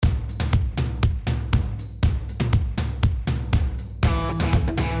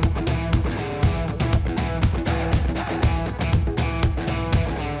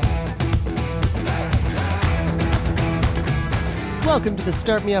Welcome to the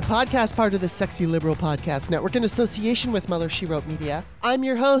Start Me Up podcast, part of the Sexy Liberal Podcast Network in association with Mother She Wrote Media. I'm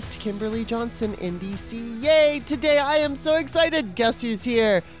your host, Kimberly Johnson in DC. Yay! Today I am so excited. Guess who's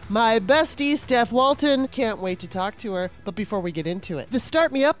here? My bestie, Steph Walton. Can't wait to talk to her. But before we get into it, the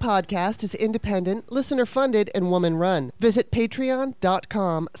Start Me Up podcast is independent, listener-funded, and woman-run. Visit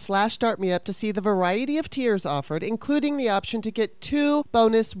patreon.com/startmeup to see the variety of tiers offered, including the option to get 2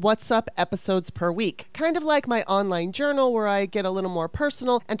 bonus What's Up episodes per week. Kind of like my online journal where I get a little more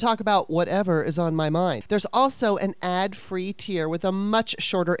personal and talk about whatever is on my mind. There's also an ad-free tier with a much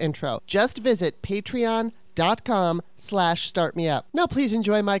shorter intro. Just visit patreon.com/startmeup. Now please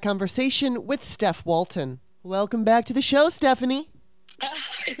enjoy my conversation with Steph Walton. Welcome back to the show, Stephanie.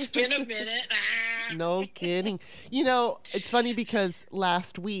 It's been a minute. No kidding. You know, it's funny because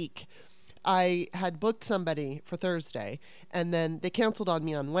last week I had booked somebody for Thursday and then they canceled on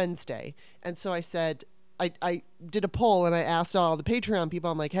me on Wednesday. And so I said, I did a poll and I asked all the Patreon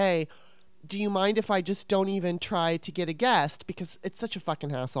people, I'm like, hey, do you mind if I just don't even try to get a guest? Because it's such a fucking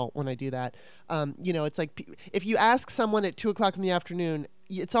hassle when I do that. You know, it's like if you ask someone at 2 o'clock in the afternoon,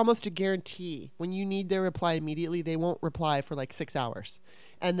 it's almost a guarantee. When you need their reply immediately, they won't reply for like 6 hours.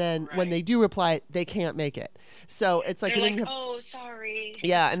 And then when they do reply, they can't make it. So it's like, they're like, oh, sorry.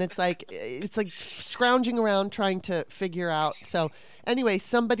 Yeah, and it's like scrounging around trying to figure out. So anyway,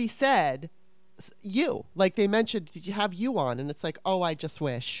 somebody said, you, like they mentioned, did you have you on? And it's like, oh, I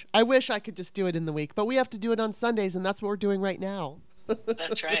wish I could just do it in the week, but we have to do it on Sundays, and that's what we're doing right now.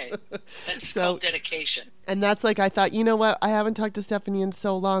 That's right. That's called dedication. And that's like, I thought, you know what, I haven't talked to Stephanie in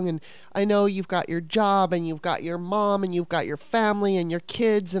so long, and I know you've got your job and you've got your mom and you've got your family and your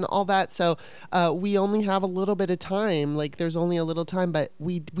kids and all that, so we only have a little bit of time. Like there's only a little time, but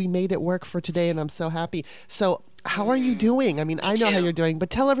we made it work for today, and I'm so happy. So how are you doing? I mean, I know how you're doing, but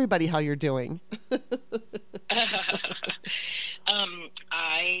tell everybody how you're doing.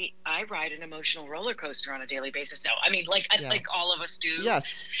 I ride an emotional roller coaster on a daily basis now. I mean, like like all of us do.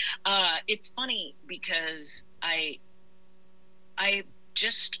 Yes. It's funny because I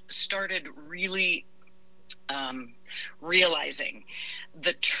just started really realizing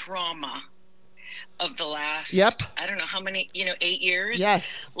the trauma of the last, I don't know how many, 8 years.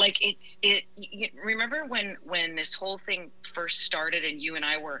 Yes. Like remember when this whole thing first started and you and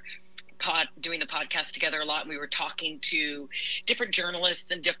I were doing the podcast together a lot, and we were talking to different journalists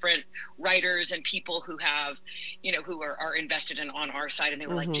and different writers and people who have, who are invested in on our side, and they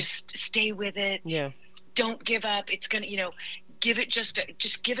were like, just stay with it. Yeah. Don't give up. It's going to, give it just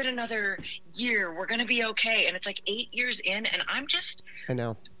give it another year. We're going to be okay. And it's like 8 years in, and I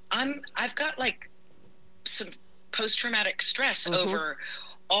know. I've got like some post-traumatic stress over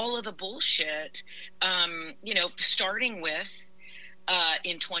all of the bullshit, starting with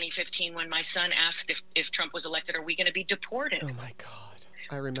in 2015 when my son asked if Trump was elected, are we going to be deported? Oh my God,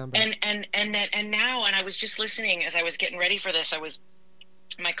 I remember. And now, and I was just listening as I was getting ready for this.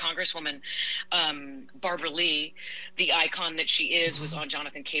 My Congresswoman, Barbara Lee, the icon that she is, was on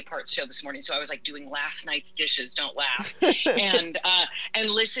Jonathan Capehart's show this morning. So I was like doing last night's dishes, don't laugh, and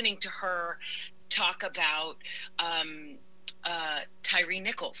listening to her talk about Tyree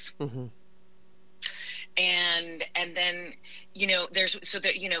Nichols. And then there's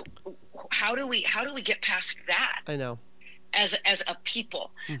how do we get past that? I know, as a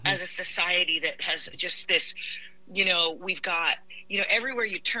people, as a society that has just this, we've got, everywhere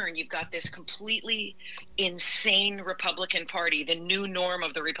you turn, you've got this completely insane Republican Party, the new norm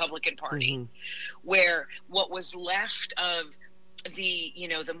of the Republican Party, where what was left of the,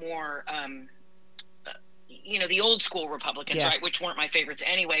 the more, the old school Republicans, right, which weren't my favorites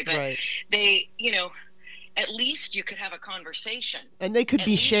anyway, but they, at least you could have a conversation. And they could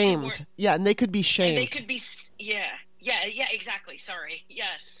be shamed. Yeah, and they could be shamed. And they could be, yeah, exactly. Sorry.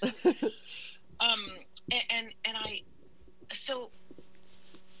 Yes.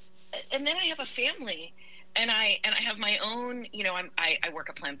 And then I have a family, and I have my own, I work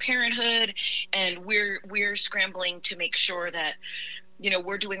at Planned Parenthood, and we're scrambling to make sure that,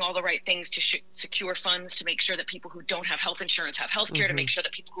 we're doing all the right things to secure funds to make sure that people who don't have health insurance have health care, to make sure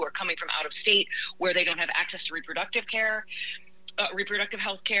that people who are coming from out of state where they don't have access to reproductive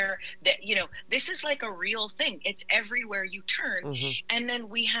health care, that, this is like a real thing. It's everywhere you turn. And then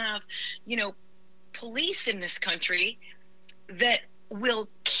we have, police in this country that will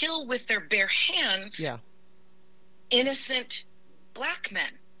kill with their bare hands innocent black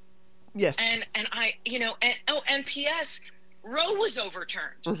men. Yes. And I, and P.S., Roe was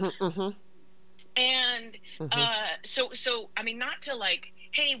overturned. And so I mean, not to like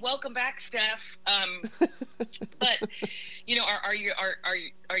hey, welcome back, Steph. But are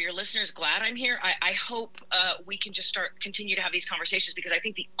your listeners glad I'm here? I hope we can just continue to have these conversations, because I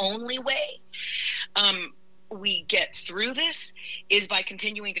think the only way we get through this is by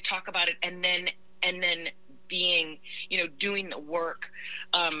continuing to talk about it, and then being, doing the work.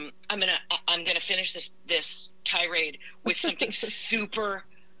 I'm gonna finish this tirade with something super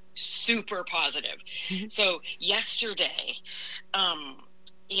positive. Mm-hmm. So yesterday,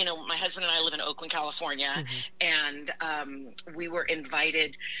 my husband and I live in Oakland, California, mm-hmm. and we were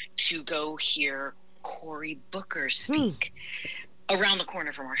invited to go hear Cory Booker speak around the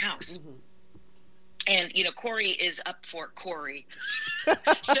corner from our house. Mm-hmm. And, Cory is up for Cory.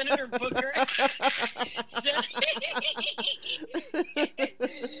 Senator Booker. Senator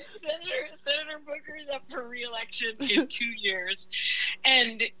Booker is up for re-election in 2 years.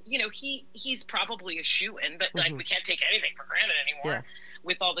 And, he's probably a shoo-in, but, like, we can't take anything for granted anymore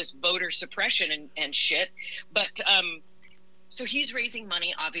with all this voter suppression and shit. But, so he's raising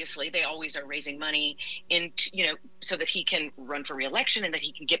money, obviously. They always are raising money so that he can run for re-election and that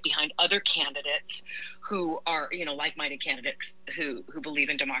he can get behind other candidates who are, like-minded candidates who believe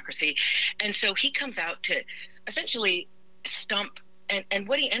in democracy. And so he comes out to essentially stump, and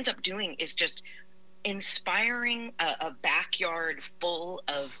what he ends up doing is just inspiring a backyard full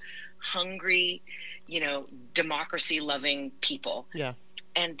of hungry, democracy-loving people. Yeah.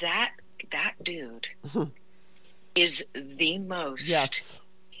 And that dude is the most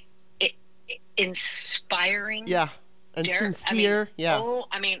inspiring, and sincere.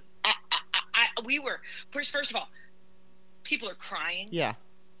 We were first of all, people are crying,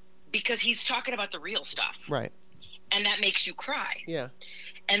 because he's talking about the real stuff, right? And that makes you cry,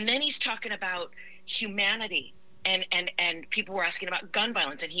 And then he's talking about humanity, and people were asking about gun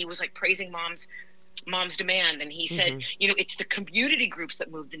violence, and he was like praising Mom's Demand, and he said, it's the community groups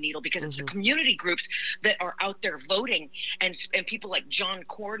that move the needle, because it's the community groups that are out there voting, and people like John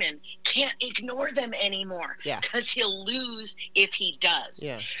Cornyn can't ignore them anymore, because he'll lose if he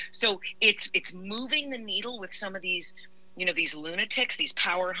does. So it's moving the needle with some of these, these lunatics, these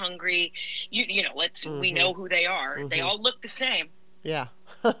power hungry, we know who they are. They all look the same. Right?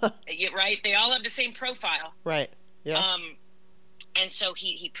 They all have the same profile. Right. Yeah. And so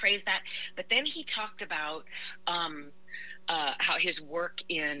he praised that, but then he talked about how his work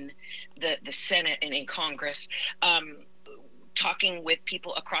in the Senate and in Congress, talking with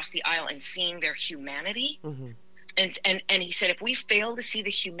people across the aisle and seeing their humanity. And he said, if we fail to see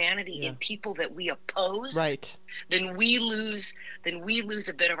the humanity in people that we oppose, then we lose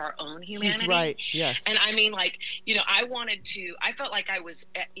a bit of our own humanity. He's right. Yes. And I mean, like, I felt like I was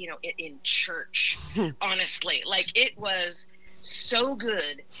in church, honestly. Like, it was so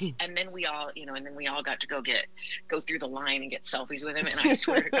good. And then we all got to go through the line and get selfies with him, and I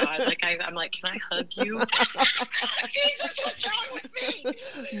swear to God, like I'm like, can I hug you? Jesus, what's wrong with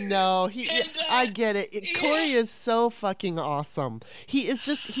me? No, I get it. Cory is so fucking awesome. He is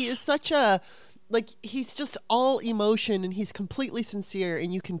such a, like, he's just all emotion, and he's completely sincere,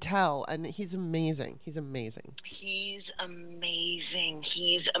 and you can tell, and he's amazing. He's amazing.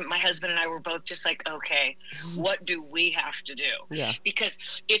 My husband and I were both just like, okay, what do we have to do? Yeah. Because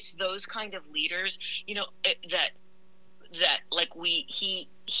it's those kind of leaders, that like he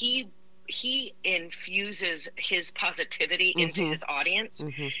infuses his positivity into his audience,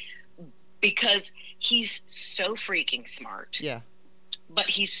 because he's so freaking smart. Yeah. But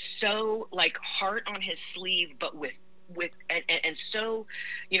he's so, like, heart on his sleeve, but with so,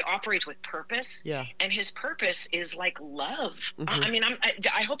 operates with purpose. Yeah. And his purpose is like love. I mean,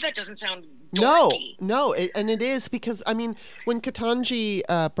 I hope that doesn't sound dorky. No, and it is, because, I mean, when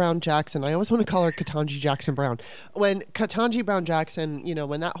Ketanji Brown Jackson, I always want to call her Ketanji Jackson Brown. When Ketanji Brown Jackson,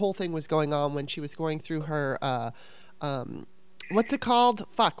 when that whole thing was going on, when she was going through her, what's it called?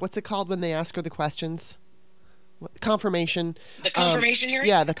 What's it called when they ask her the questions? Confirmation. The confirmation hearings?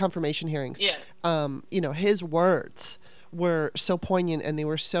 Yeah, the confirmation hearings. Yeah. His words were so poignant, and they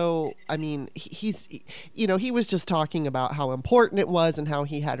were so, I mean, he was just talking about how important it was and how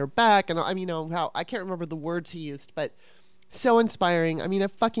he had her back, and I mean, how, I can't remember the words he used, but so inspiring. I mean, I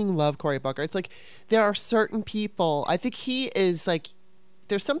fucking love Cory Booker. It's like, there are certain people, I think he is like,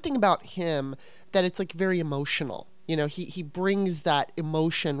 there's something about him that it's like very emotional. He brings that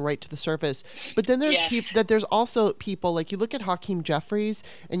emotion right to the surface. But then there's also people, like, you look at Hakeem Jeffries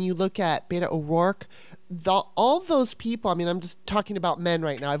and you look at Beto O'Rourke, all those people, I mean, I'm just talking about men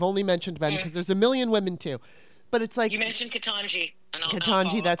right now. I've only mentioned men because there's a million women too. But it's like you mentioned Ketanji. And I'll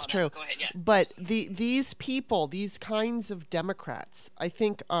Ketanji, that's true. Go ahead, yes. But these people, these kinds of Democrats, I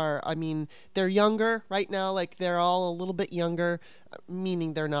think are, I mean, they're younger right now. Like they're all a little bit younger,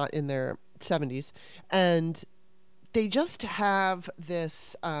 meaning they're not in their 70s. And they just have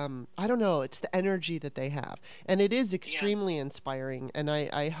this, I don't know, it's the energy that they have. And it is extremely inspiring. And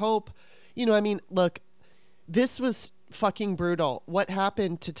I hope, you know, I mean, look, this was fucking brutal. What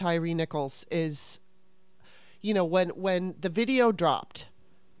happened to Tyree Nichols is, you know, when the video dropped,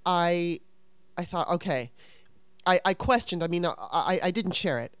 I thought, okay, I questioned. I mean, I didn't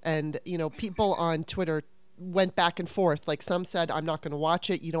share it. And, you know, people on Twitter went back and forth. Like some said, I'm not going to watch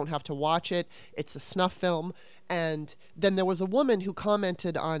it. You don't have to watch it. It's a snuff film. And then there was a woman who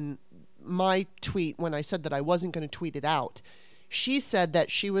commented on my tweet when I said that I wasn't going to tweet it out. She said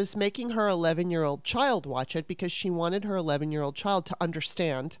that she was making her 11-year-old child watch it because she wanted her 11-year-old child to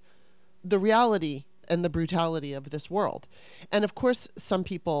understand the reality and the brutality of this world. And of course, some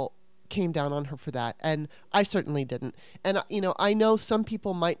people came down on her for that, and I certainly didn't. And, you know, I know some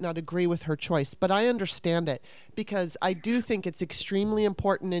people might not agree with her choice, but I understand it because I do think it's extremely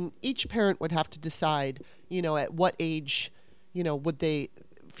important, and each parent would have to decide, you know, at what age, you know, would they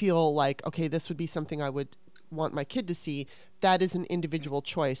feel like, okay, this would be something I would want my kid to see. That is an individual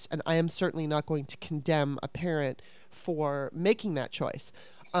choice, and I am certainly not going to condemn a parent for making that choice.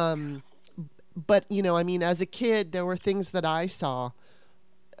 But, you know, I mean, as a kid, there were things that I saw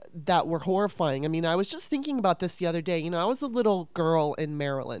that were horrifying. I mean, I was just thinking about this the other day. You know, I was a little girl in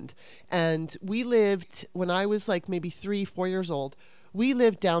Maryland, and we lived, when I was like maybe 3-4 years old, we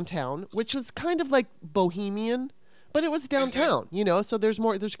lived downtown, which was kind of like bohemian, but it was downtown, you know, so there's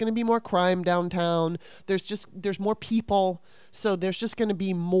going to be more crime downtown. There's more people. So there's just going to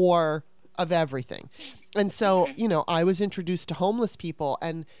be more of everything. And so, you know, I was introduced to homeless people,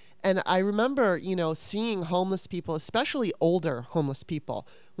 and I remember, you know, seeing homeless people, especially older homeless people,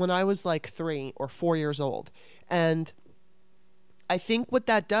 when I was like 3 or 4 years old. And I think what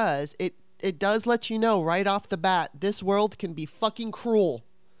that does, it does let you know right off the bat, this world can be fucking cruel.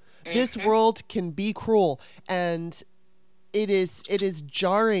 This world can be cruel. And it is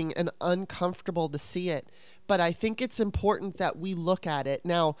jarring and uncomfortable to see it. But I think it's important that we look at it.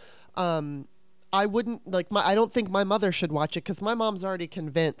 Now, I wouldn't I don't think my mother should watch it because my mom's already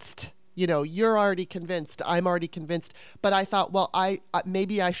convinced. You know, you're already convinced. I'm already convinced. But I thought, well,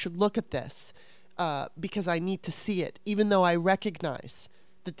 maybe I should look at this because I need to see it, even though I recognize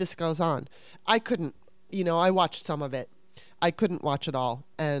that this goes on. I couldn't, you know, I watched some of it. I couldn't watch it all,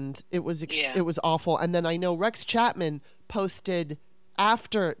 and it was it was awful. And then I know Rex Chapman posted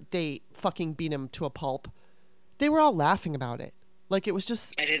after they fucking beat him to a pulp. They were all laughing about it, like it was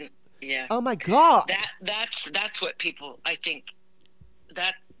just. I didn't. Yeah. Oh my God. That's what people. I think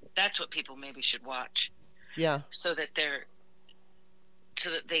that's what people maybe should watch. Yeah. So that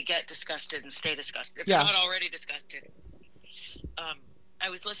they get disgusted and stay disgusted. If they're not already disgusted. I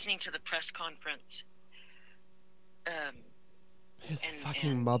was listening to the press conference. His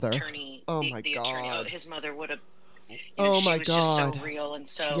fucking mother. Attorney, oh the, my the God. Attorney, his mother would have. Oh she my was God. just so real, and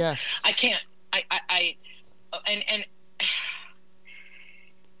so yes. I can't.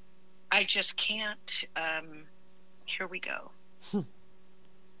 I just can't. Here we go.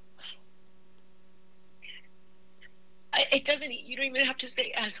 It doesn't. You don't even have to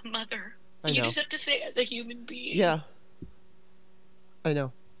say as a mother. You just have to say as a human being. Yeah. I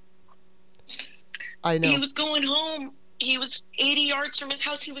know. He was going home. He was 80 yards from his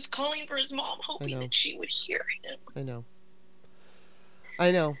house. He was calling for his mom, hoping that she would hear him. I know.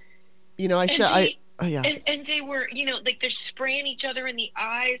 You know, And they were, you know, like they're spraying each other in the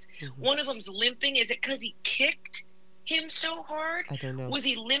eyes. Mm-hmm. One of them's limping. Is it because he kicked him so hard? I don't know. Was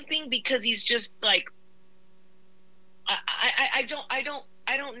he limping because he's just like? I don't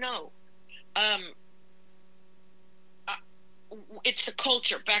know. It's the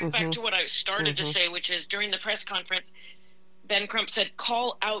culture. Back to what I started to say, which is during the press conference, Ben Crump said,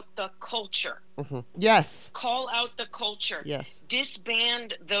 "Call out the culture." Yes. Call out the culture. Yes.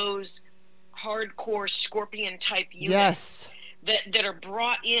 Disband those hardcore scorpion type units that are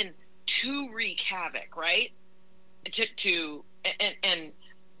brought in to wreak havoc, right? And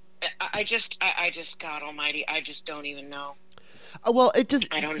I just God Almighty, I just don't even know. Well,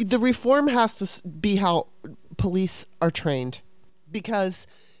 the reform has to be how police are trained, because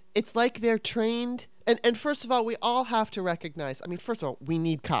it's like they're trained. And first of all, we all have to recognize, I mean, first of all, we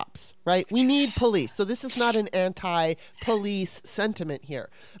need cops, right? We need police. So this is not an anti-police sentiment here.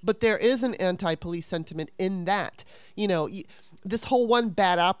 But there is an anti-police sentiment in that, you know, this whole one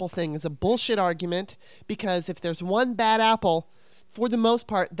bad apple thing is a bullshit argument, because if there's one bad apple, for the most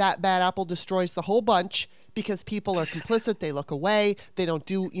part, that bad apple destroys the whole bunch, because people are complicit. They look away. They don't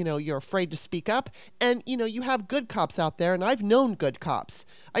do, you're afraid to speak up. And, you have good cops out there, and I've known good cops.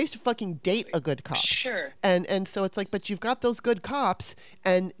 I used to fucking date a good cop. Sure. And so it's like, but you've got those good cops,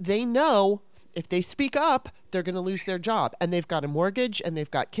 and they know if they speak up, they're going to lose their job. And they've got a mortgage, and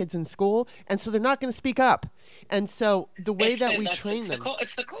they've got kids in school, and so they're not going to speak up. And so the way that we train them...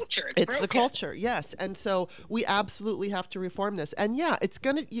 It's the culture. It's the culture, yes. And so we absolutely have to reform this. And yeah, it's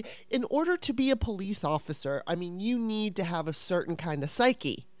going to... In order to be a police officer, I mean, you need to have a certain kind of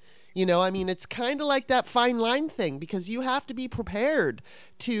psyche. It's kind of like that fine line thing, because you have to be prepared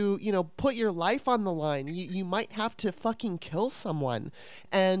to, put your life on the line. You might have to fucking kill someone.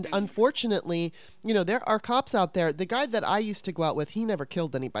 And unfortunately, there are cops out there. The guy that I used to go out with, he never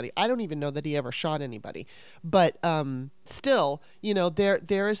killed anybody. I don't even know that he ever shot anybody. But still,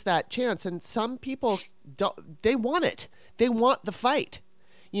 there is that chance. And some people, they want it. They want the fight.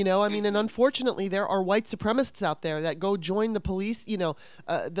 And unfortunately, there are white supremacists out there that go join the police,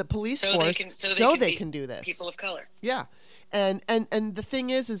 the police force, so they can do this. People of color. Yeah. And the thing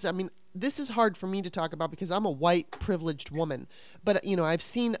is, this is hard for me to talk about because I'm a white privileged woman. But, I've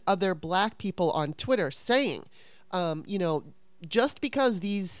seen other black people on Twitter saying, just because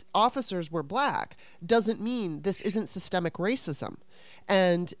these officers were black doesn't mean this isn't systemic racism.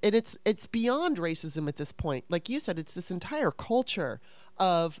 And it's beyond racism at this point. Like you said, it's this entire culture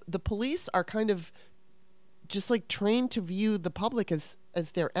of the police are kind of just like trained to view the public as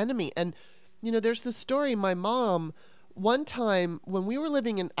their enemy. And, there's this story. My mom, one time when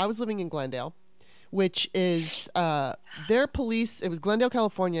I was living in Glendale, which is their police. It was Glendale,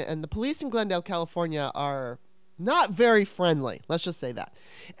 California. And the police in Glendale, California are not very friendly. Let's just say that.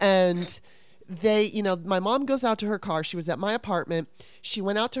 And they, my mom goes out to her car. She was at my apartment. She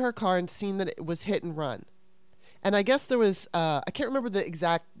went out to her car and seen that it was hit and run. And I guess there was, I can't remember the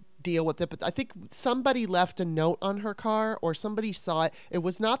exact deal with it, but I think somebody left a note on her car or somebody saw it. It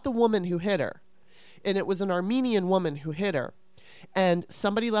was not the woman who hit her. And it was an Armenian woman who hit her. And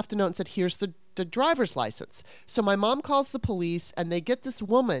somebody left a note and said, here's the driver's license. So my mom calls the police and they get this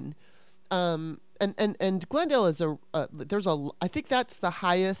woman. And Glendale is I think that's the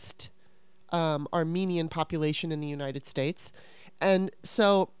highest Armenian population in the United States. And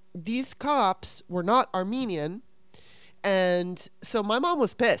so these cops were not Armenian. And so my mom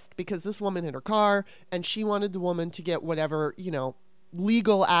was pissed because this woman hit her car and she wanted the woman to get whatever,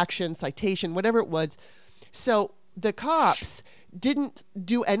 legal action, citation, whatever it was. So the cops didn't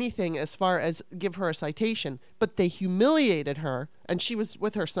do anything as far as give her a citation, but they humiliated her. And she was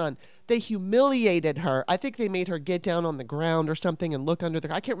with her son. They humiliated her. I think they made her get down on the ground or something and look under the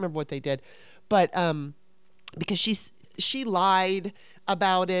car. I can't remember what they did, but because she lied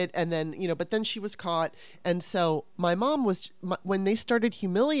about it, and then but then she was caught. And so my mom when they started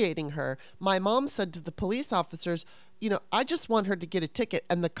humiliating her, my mom said to the police officers, I just want her to get a ticket.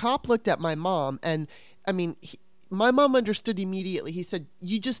 And the cop looked at my mom, and my mom understood immediately. He said,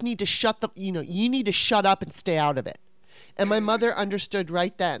 you just need to you need to shut up and stay out of it. And my mother understood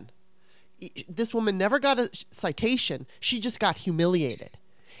right then. This woman never got a citation. She just got humiliated.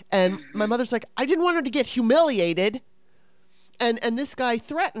 And my mother's like, I didn't want her to get humiliated. And this guy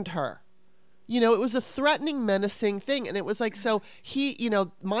threatened her. It was a threatening, menacing thing. And it was like, so he,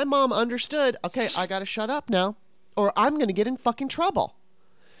 my mom understood, okay, I got to shut up now or I'm going to get in fucking trouble.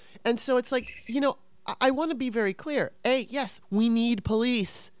 And so it's like, I want to be very clear. Yes, we need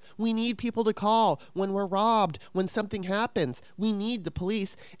police. We need people to call when we're robbed, when something happens. We need the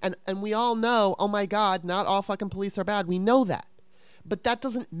police. And we all know, oh my God, not all fucking police are bad. We know that. But that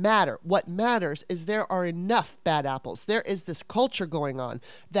doesn't matter. What matters is there are enough bad apples. There is this culture going on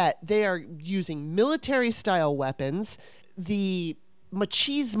that they are using military-style weapons, the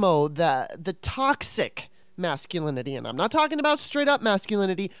machismo, the toxic masculinity. And I'm not talking about straight-up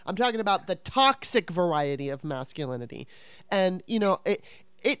masculinity. I'm talking about the toxic variety of masculinity. And,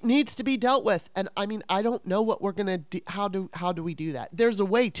 it needs to be dealt with. And, I don't know what we're going to do. How do we do that? There's a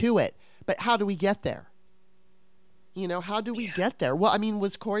way to it, but how do we get there? How do we get there? Well,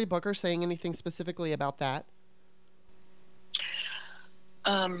 was Cory Booker saying anything specifically about that?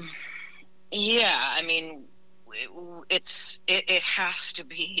 Yeah, it has to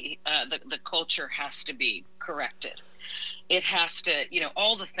be, the culture has to be corrected. It has to,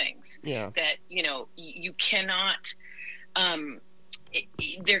 all the things that, you cannot,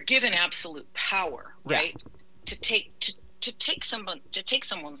 they're given absolute power, right? To take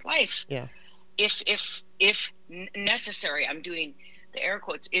someone's life. Yeah. If necessary, I'm doing the air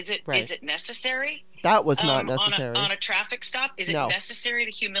quotes. Is it necessary? That was not necessary. On a traffic stop, is it necessary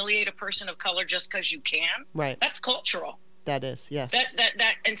to humiliate a person of color just because you can? Right. That's cultural. that is. Yes.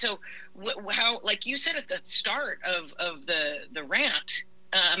 And so how, like you said at the start of the rant,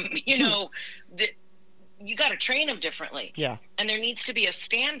 you know, you got to train them differently. Yeah. And there needs to be a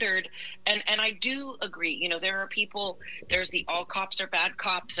standard. And I do agree, you know, there are people, there's the all cops are bad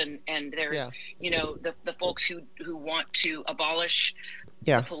cops, and there's, you know, the folks who want to abolish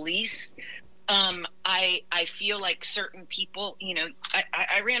the police. I feel like certain people, you know,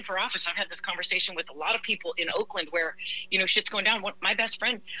 I ran for office. I've had this conversation with a lot of people in Oakland where, you know, shit's going down. My best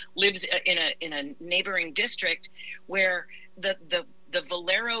friend lives in a neighboring district where the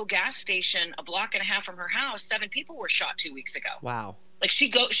Valero gas station a block and a half from her house, 7 people were shot 2 weeks ago. Wow. Like she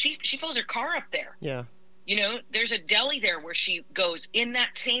fills her car up there. Yeah. You know, there's a deli there where she goes in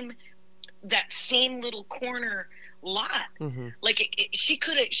that same little corner lot. Mm-hmm. Like she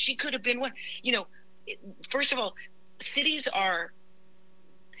could have been one. You know, first of all, cities are,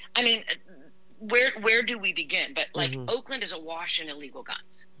 I mean, where do we begin? But like Oakland is awash in illegal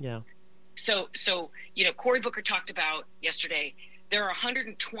guns. Yeah. So you know, Cory Booker talked about yesterday, there are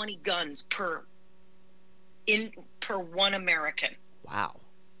 120 guns per one American. Wow.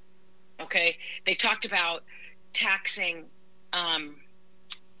 Okay. They talked about taxing,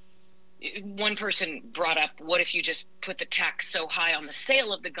 one person brought up, what if you just put the tax so high on the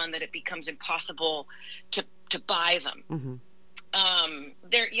sale of the gun that it becomes impossible to buy them? Mm-hmm.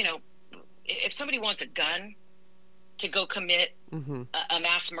 There, you know, if somebody wants a gun to go commit a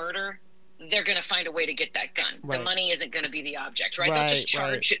mass murder, they're going to find a way to get that gun. Right. The money isn't going to be the object, right? They'll just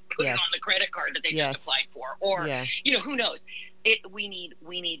charge it, put it on the credit card that they just applied for, or you know, who knows? We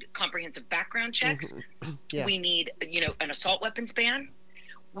need comprehensive background checks. We need, you know, an assault weapons ban.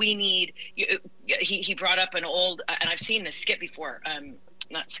 We need. He brought up an old, and I've seen this skit before.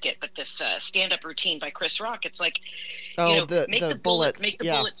 Not skit, but this stand-up routine by Chris Rock. It's like, you know, make the bullets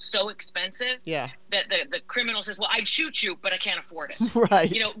so expensive that the criminal says, well, I'd shoot you, but I can't afford it.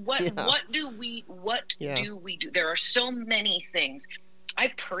 Right. You know, what do we do? There are so many things.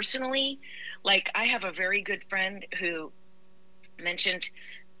 I personally, like, I have a very good friend who mentioned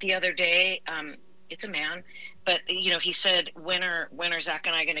the other day, it's a man, but, you know, he said, when are Zach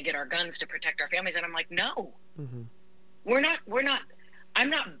and I going to get our guns to protect our families? And I'm like, no, we're not, I'm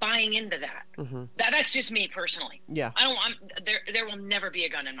not buying into that. That's just me personally. Yeah. There will never be a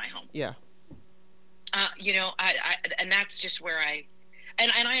gun in my home. Yeah. You know, and that's just where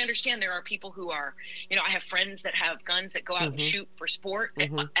and I understand there are people who are, you know, I have friends that have guns that go out and shoot for sport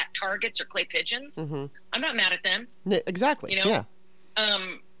at targets or clay pigeons. I'm not mad at them. Exactly. You know? Yeah.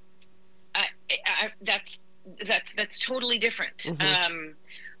 That's totally different.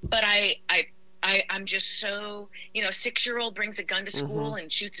 But I'm just so, you know, a 6-year-old brings a gun to school and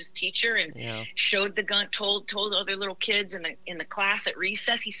shoots his teacher and showed the gun, told other little kids in the class at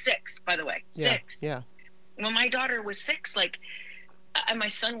recess. He's 6, by the way, 6. Yeah. When my daughter was 6, like, and my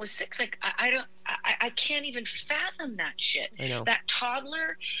son was 6, like, I can't even fathom that shit. I know. That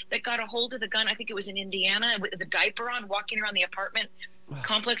toddler that got a hold of the gun, I think it was in Indiana, with the diaper on, walking around the apartment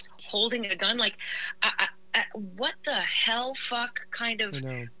complex holding a gun. Like, what the hell fuck kind of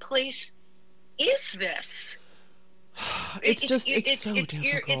place is this? It's so difficult.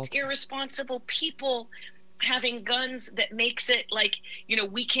 It's irresponsible people having guns that makes it like, you know,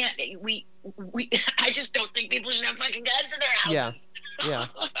 we can't, I just don't think people should have fucking guns in their houses. Yeah.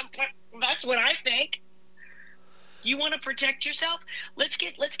 That's what I think. You want to protect yourself? Let's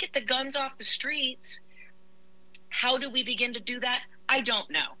get the guns off the streets. How do we begin to do that? I don't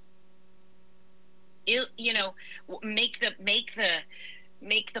know. You know, make the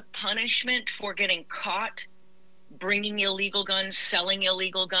punishment for getting caught bringing illegal guns, selling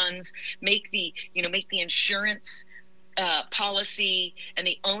illegal guns, make the insurance policy and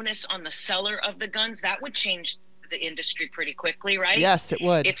the onus on the seller of the guns. That would change the industry pretty quickly, right? Yes, it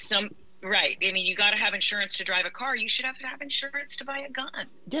would. Right. I mean, you got to have insurance to drive a car. You should have to have insurance to buy a gun.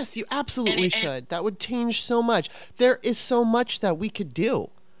 Yes, you absolutely should. That would change so much. There is so much that we could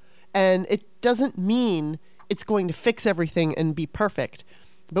do. And it doesn't mean it's going to fix everything and be perfect,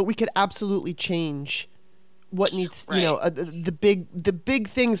 but we could absolutely change what needs, you know, the big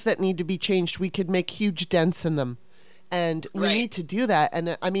things that need to be changed. We could make huge dents in them, and we need to do that.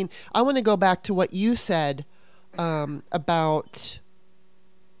 And I mean, I want to go back to what you said about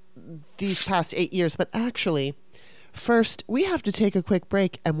these past 8 years, but actually, first, we have to take a quick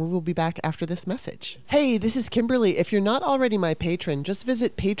break, and we will be back after this message. Hey, this is Kimberly. If you're not already my patron, just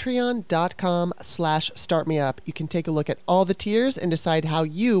visit patreon.com/startmeup. You can take a look at all the tiers and decide how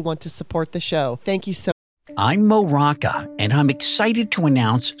you want to support the show. Thank you so much. I'm Mo Rocca, and I'm excited to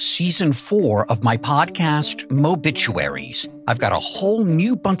announce Season 4 of my podcast, Mobituaries. I've got a whole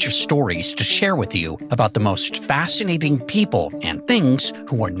new bunch of stories to share with you about the most fascinating people and things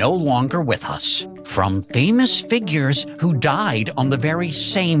who are no longer with us. From famous figures who died on the very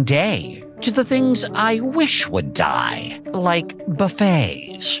same day, to the things I wish would die, like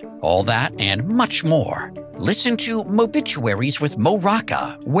buffets. All that and much more. Listen to Mobituaries with Mo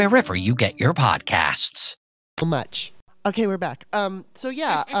Rocca wherever you get your podcasts. So much. Okay, we're back. I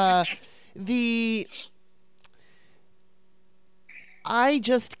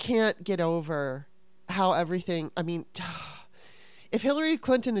just can't get over how everything, if Hillary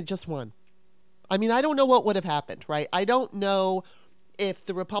Clinton had just won, I don't know what would have happened, right? I don't know if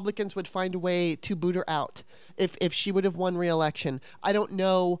the Republicans would find a way to boot her out, if she would have won re-election. I don't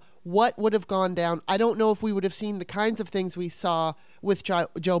know what would have gone down. I don't know if we would have seen the kinds of things we saw with Joe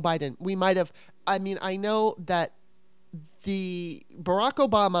Biden. We might have, I know that the Barack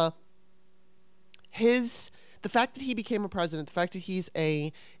Obama, the fact that he became a president, the fact that he's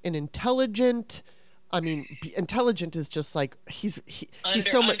an intelligent, intelligent is just like, he's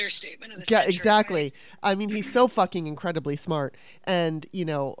so much understatement of the yeah, century, exactly. right? He's so fucking incredibly smart. And,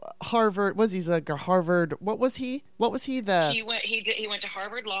 Harvard, he's like a Harvard, what was he? He went to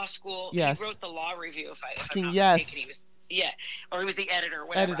Harvard Law School. Yes. He wrote the law review, if I'm not yes. mistaken. Or he was the editor,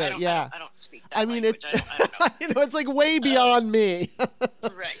 whatever. I don't speak that language. I don't know. It's like way beyond me.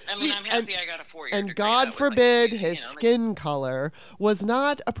 Right. I'm happy I got a 4-year And degree. God forbid his skin color was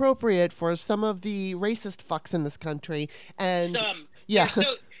not appropriate for some of the racist fucks in this country. And yeah.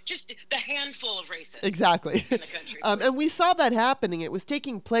 So just the handful of racists. Exactly. In the country. And we saw that happening. It was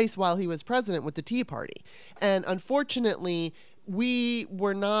taking place while he was president with the Tea Party. And unfortunately, we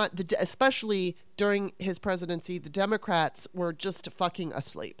were not, especially during his presidency, the Democrats were just fucking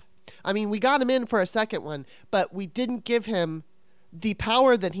asleep. We got him in for a second one, but we didn't give him the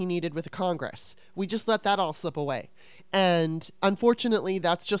power that he needed with the Congress. We just let that all slip away. And unfortunately,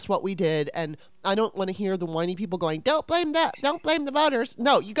 that's just what we did. And I don't want to hear the whiny people going, don't blame that. Don't blame the voters.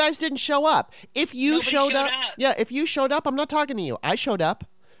 No, you guys didn't show up. If you showed up. Yeah, if you showed up, I'm not talking to you. I showed up.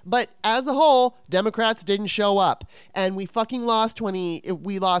 But as a whole, Democrats didn't show up. And we fucking lost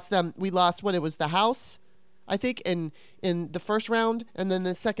we lost what it was, the House, I think, in the first round. And then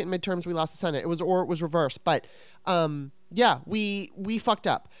the second midterms, we lost the Senate. It was reversed. But yeah, we fucked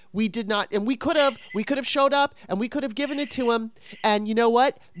up. We did not, and we could have showed up and we could have given it to him. And you know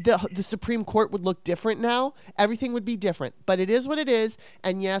what? The Supreme Court would look different now. Everything would be different. But it is what it is.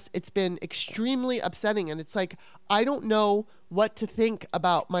 And yes, it's been extremely upsetting. And it's like, I don't know what to think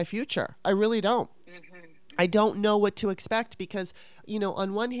about my future. I really don't. Mm-hmm. I don't know what to expect because,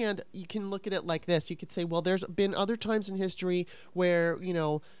 on one hand, you can look at it like this. You could say, well, there's been other times in history where,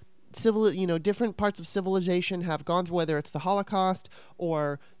 different parts of civilization have gone through, whether it's the Holocaust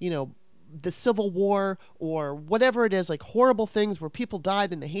or, the Civil War or whatever it is, like horrible things where people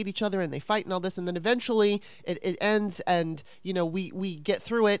died and they hate each other and they fight and all this. And then eventually it ends and, we get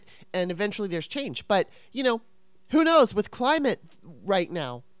through it and eventually there's change. But, who knows with climate right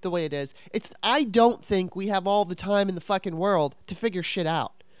now, the way it is, I don't think we have all the time in the fucking world to figure shit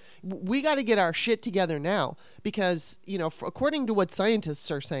out. We got to get our shit together now because, according to what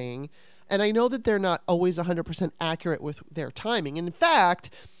scientists are saying, and I know that they're not always 100% accurate with their timing. And in fact,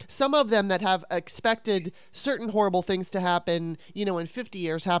 some of them that have expected certain horrible things to happen, in 50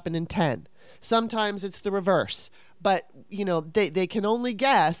 years happen in 10. Sometimes it's the reverse. But, they can only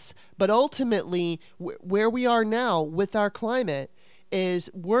guess. But ultimately, where we are now with our climate is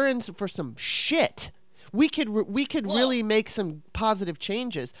we're in for some shit. We could really make some positive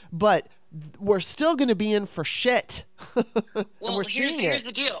changes, but we're still going to be in for shit. Well, here's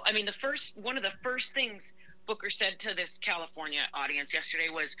the deal. One of the first things Booker said to this California audience yesterday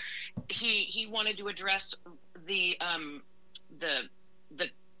was he wanted to address the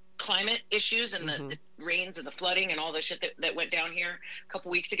climate issues and the rains and the flooding and all the shit that went down here a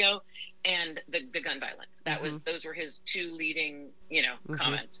couple weeks ago, and the gun violence. Those were his two leading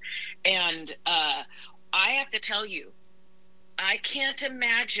comments. And I have to tell you, I can't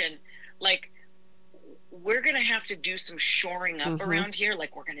imagine, we're going to have to do some shoring up around here.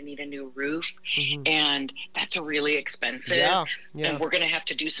 We're going to need a new roof, and that's really expensive. Yeah. And we're going to have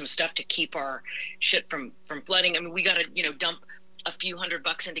to do some stuff to keep our shit from flooding. We got to, dump a few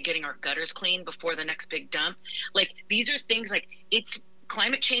 $100 into getting our gutters clean before the next big dump. These are things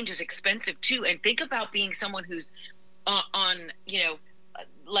climate change is expensive too. And think about being someone who's on,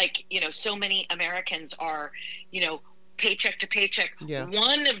 so many Americans are, paycheck to paycheck. Yeah.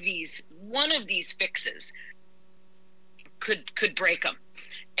 One of these fixes could break them.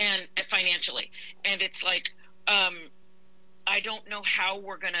 and financially. And it's like, I don't know how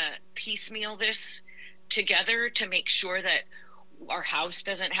we're going to piecemeal this together to make sure that our house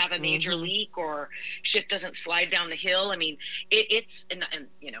doesn't have a major leak or shit doesn't slide down the hill. I mean, it's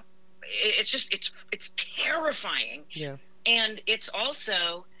terrifying. Yeah. And it's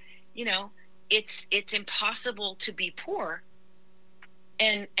also, it's impossible to be poor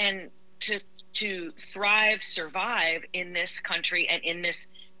and to thrive, survive in this country and in this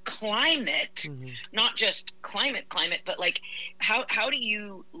climate, not just climate, but like how do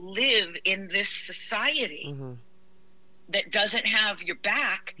you live in this society that doesn't have your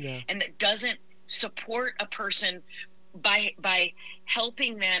back and that doesn't support a person by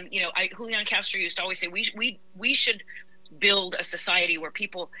helping them? Julian Castro used to always say we should build a society where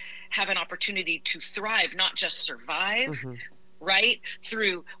people have an opportunity to thrive, not just survive, right?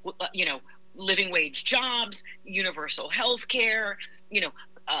 Through living wage jobs, universal health care,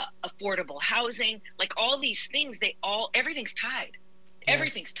 affordable housing, like all these things, everything's tied.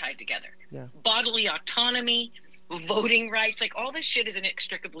 Everything's tied together. Yeah. Bodily autonomy, voting rights, like all this shit is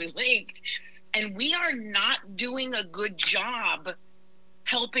inextricably linked. And we are not doing a good job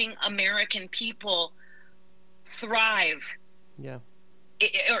helping American people thrive. Yeah.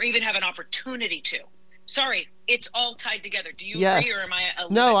 Or even have an opportunity to. Sorry, it's all tied together. Do you agree, or am I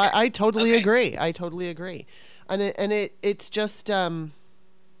a No, I totally agree. I totally agree. And it's just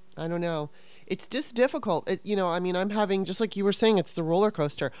I don't know. It's just difficult. I'm having, just like you were saying, it's the roller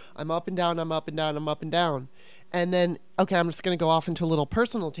coaster. I'm up and down, I'm up and down, I'm up and down. And then, okay, I'm just going to go off into a little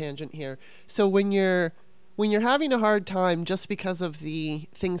personal tangent here. So when you're having a hard time just because of the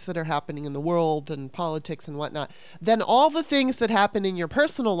things that are happening in the world and politics and whatnot, then all the things that happen in your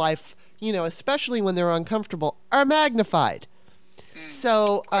personal life, especially when they're uncomfortable, are magnified.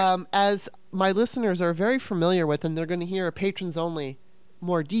 So as my listeners are very familiar with, and they're going to hear a patrons only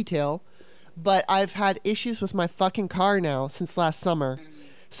more detail, but I've had issues with my fucking car now since last summer.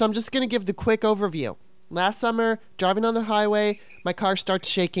 So I'm just going to give the quick overview. Last summer, driving on the highway, my car starts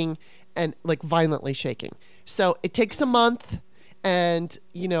shaking, and like violently shaking. So it takes a month, and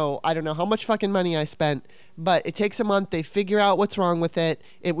I don't know how much fucking money I spent, but it takes a month. They figure out what's wrong with it.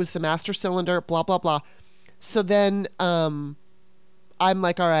 It was the master cylinder, blah, blah, blah. So then I'm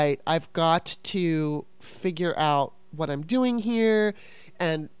like, all right, I've got to figure out what I'm doing here.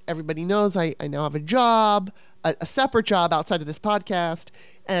 And everybody knows I now have a job, a separate job outside of this podcast.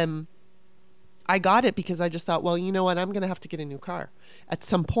 And I got it because I just thought, well, you know what? I'm going to have to get a new car at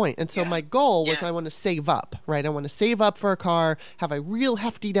some point. And so my goal was I want to save up, right? I want to save up for a car, have a real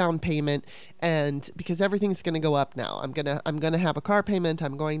hefty down payment. And because everything's going to go up now, I'm going to have a car payment.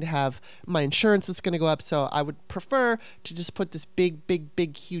 I'm going to have my insurance that's going to go up. So I would prefer to just put this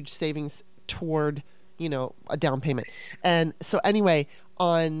big, huge savings toward, a down payment. And so anyway,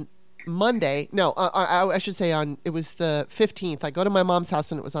 on Monday, I should say it was the 15th. I go to my mom's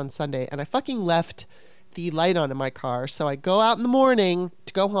house and it was on Sunday, and I fucking left the light on in my car. So I go out in the morning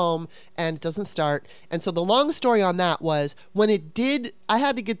to go home and it doesn't start. And so the long story on that was when it did, I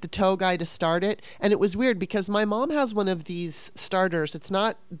had to get the tow guy to start it. And it was weird because my mom has one of these starters. It's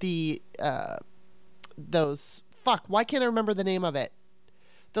not the, why can't I remember the name of it?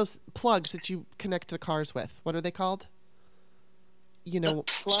 Those plugs that you connect the cars with. What are they called? The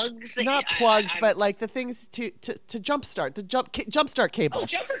plugs? Not plugs, but like the things to jumpstart, the jumpstart cables. Oh,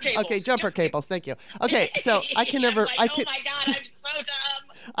 jumper cables. Okay, jumper cables. Thank you. Okay, so I can never. Oh my God, I'm so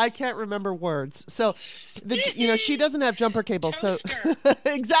dumb. I can't remember words. So, she doesn't have jumper cables. Toaster. So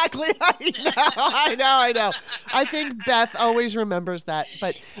exactly. I know. I think Beth always remembers that.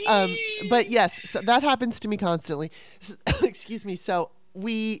 But yes, so that happens to me constantly. So, excuse me. So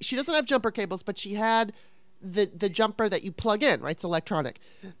she doesn't have jumper cables, but she had the jumper that you plug in, right? It's electronic.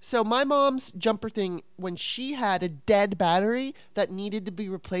 So my mom's jumper thing, when she had a dead battery that needed to be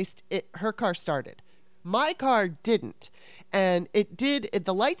replaced, her car started. My car didn't. And it did,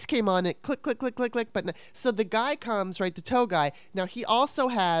 the lights came on, it click, click, click, click, click. But so the guy comes, right, the tow guy. Now he also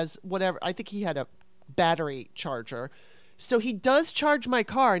has whatever, I think he had a battery charger. So he does charge my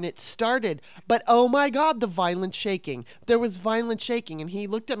car and it started, but oh my God, the violent shaking. There was violent shaking and he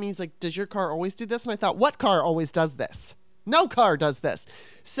looked at me, he's like, does your car always do this? And I thought, what car always does this? No car does this.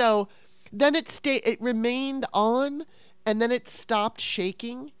 So then it remained on and then it stopped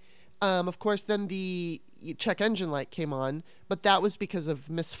shaking. Of course, then the check engine light came on, but that was because of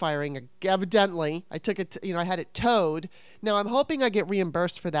misfiring. Evidently, I took it, I had it towed. Now I'm hoping I get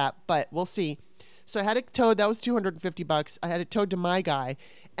reimbursed for that, but we'll see. So I had it towed. That was $250. I had it towed to my guy,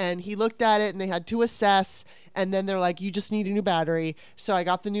 and he looked at it, and they had to assess, and then they're like, you just need a new battery. So I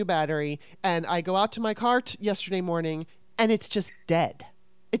got the new battery, and I go out to my car yesterday morning, and it's just dead.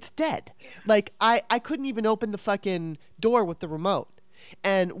 It's dead. Like I couldn't even open the fucking door with the remote.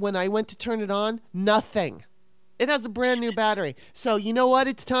 And when I went to turn it on, nothing. It has a brand new battery. So you know what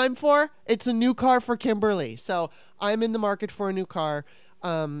it's time for? It's a new car for Kimberly. So I'm in the market for a new car.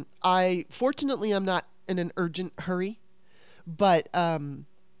 Fortunately I'm not in an urgent hurry, but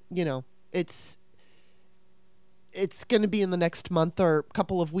you know, it's going to be in the next month or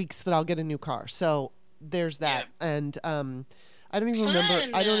couple of weeks that I'll get a new car. So there's that. Yeah. And I don't even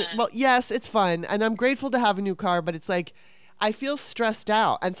remember. Well, yes, it's fun. And I'm grateful to have a new car, but it's like, I feel stressed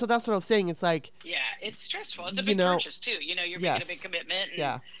out. And so that's what I was saying. It's like, yeah, it's stressful. It's a big purchase too. You know, you're making a big commitment. And,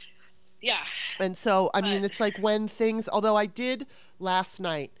 yeah. Yeah. And so, I mean, it's like when things, although I did last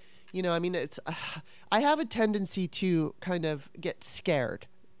night, you know, I mean, I have a tendency to kind of get scared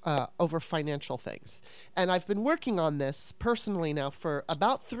over financial things. And I've been working on this personally now for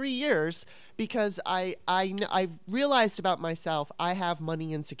about 3 years because I've realized about myself, I have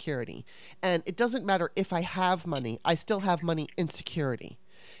money insecurity. And it doesn't matter if I have money, I still have money insecurity.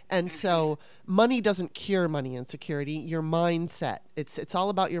 And so money doesn't cure money insecurity, your mindset. It's all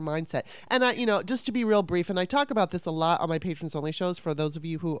about your mindset. And I, you know, just to be real brief, and I talk about this a lot on my Patrons Only shows for those of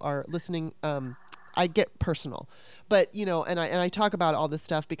you who are listening, I get personal, but you know, and I talk about all this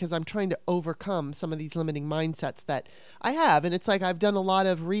stuff because I'm trying to overcome some of these limiting mindsets that I have. And it's like, I've done a lot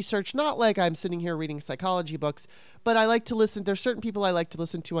of research, not like I'm sitting here reading psychology books, but I like to listen. There's certain people I like to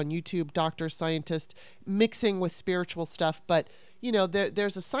listen to on YouTube, doctors, scientists, mixing with spiritual stuff. But you know,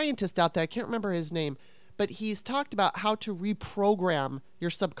 there's a scientist out there, I can't remember his name, but he's talked about how to reprogram your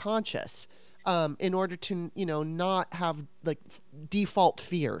subconscious in order to, you know, not have like default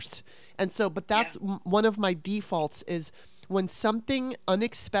fears. And so, but that's one of my defaults is when something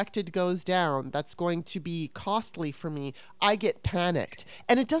unexpected goes down that's going to be costly for me, I get panicked.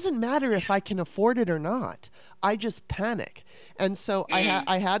 And it doesn't matter if I can afford it or not. I just panic. And so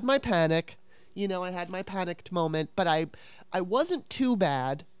I had my panic, you know, I had my panicked moment, but I wasn't too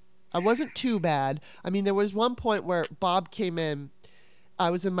bad. I mean, there was one point where Bob came in. I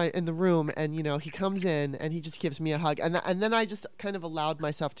was in the room, and you know, he comes in and he just gives me a hug, and then I just kind of allowed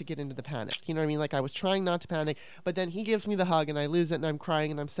myself to get into the panic. You know what I mean? Like I was trying not to panic, but then he gives me the hug, and I lose it, and I'm crying,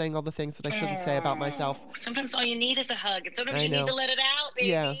 and I'm saying all the things that I shouldn't say about myself. Sometimes all you need is a hug, and sometimes you need to let it out, baby.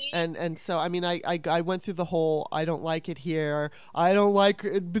 Yeah, and so I mean, I went through the whole I don't like it here, I don't like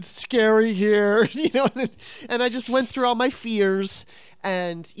it, it's scary here, you know, and I just went through all my fears,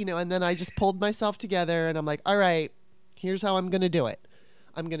 and you know, and then I just pulled myself together, and I'm like, all right, here's how I'm gonna do it.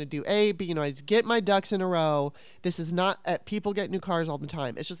 I'm going to do A, B, you know, I just get my ducks in a row. This is not, people get new cars all the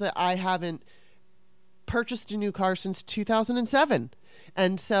time. It's just that I haven't purchased a new car since 2007.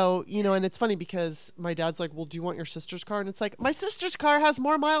 And so, you know, and it's funny because my dad's like, well, do you want your sister's car? And it's like, my sister's car has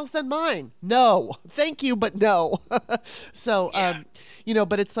more miles than mine. No, thank you, but no. So, you know,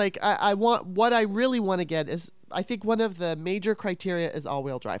 but it's like, I want, what I really want to get is, I think one of the major criteria is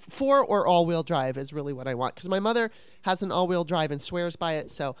all-wheel drive. 4 or all-wheel drive is really what I want. Because my mother has an all-wheel drive and swears by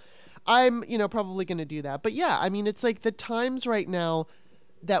it. So I'm, you know, probably going to do that. But yeah, I mean, it's like the times right now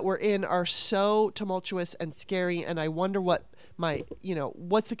that we're in are so tumultuous and scary. And I wonder what my, you know,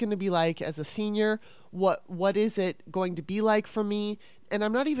 what's it going to be like as a senior? What is it going to be like for me? And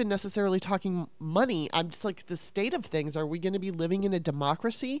I'm not even necessarily talking money. I'm just like the state of things. Are we going to be living in a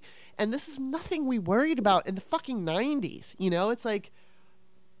democracy? And this is nothing we worried about in the fucking 90s. You know, it's like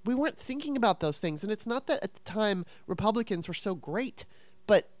we weren't thinking about those things. And it's not that at the time Republicans were so great,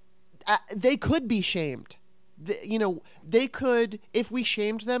 but they could be shamed. You know, they could, if we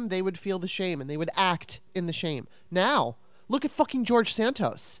shamed them, they would feel the shame and they would act in the shame. Now, look at fucking George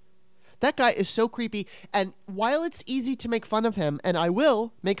Santos. That guy is so creepy. And while it's easy to make fun of him, and I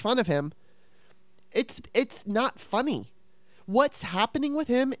will make fun of him, it's not funny. What's happening with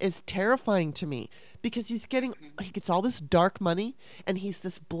him is terrifying to me because he gets all this dark money and he's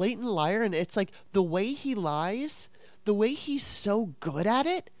this blatant liar. And it's like the way he lies, the way he's so good at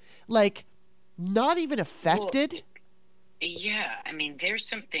it, like not even affected. Well, yeah. I mean, there's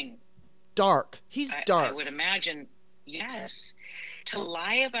something dark. He's dark. I would imagine. Yes. To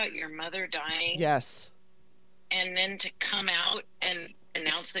lie about your mother dying. Yes. And then to come out and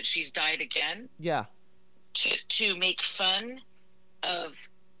announce that she's died again. Yeah. To make fun of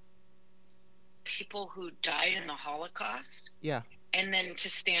people who died in the Holocaust. Yeah. And then to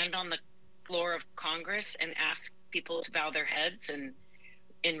stand on the floor of Congress and ask people to bow their heads and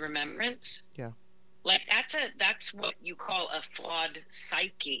in remembrance. Yeah. Like that's what you call a flawed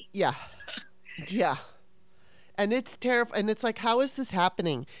psyche. Yeah. Yeah. And it's terrible. And it's like, how is this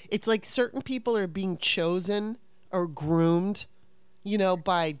happening? It's like certain people are being chosen or groomed, you know,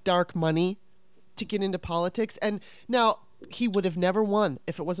 by dark money to get into politics. And now he would have never won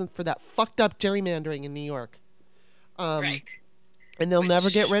if it wasn't for that fucked up gerrymandering in New York. Right. And they'll never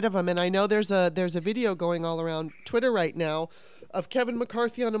get rid of him. And I know there's a video going all around Twitter right now of Kevin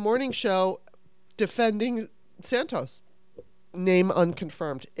McCarthy on a morning show defending Santos. Name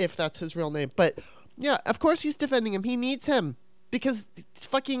unconfirmed, if that's his real name. But yeah, of course he's defending him. He needs him because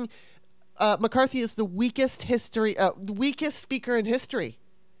fucking McCarthy is the weakest speaker in history.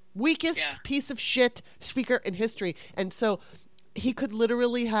 Weakest piece of shit speaker in history. And so he could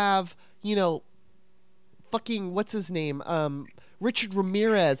literally have, fucking, what's his name? Richard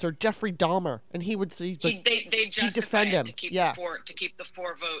Ramirez or Jeffrey Dahmer, and he would say they justify him to keep the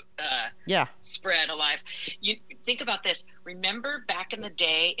 4-vote spread alive. You think about this. Remember back in the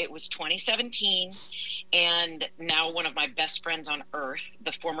day, it was 2017, and now one of my best friends on earth,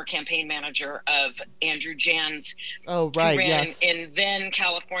 the former campaign manager of Andrew Jan's, ran in then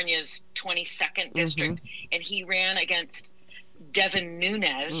California's 22nd district, and he ran against Devin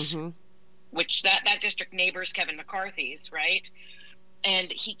Nunes. Which that district neighbors Kevin McCarthy's, right? And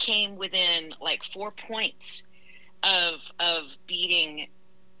he came within like 4 points of beating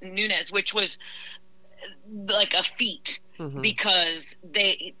Nunes, which was like a feat because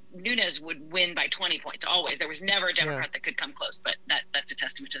Nunes would win by 20 points always. There was never a Democrat that could come close, but that's a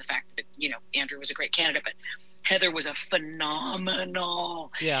testament to the fact that Andrew was a great candidate, but Heather was a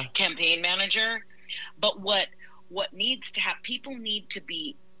phenomenal campaign manager. But what needs to happen? People need to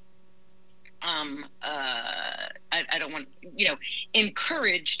be I don't want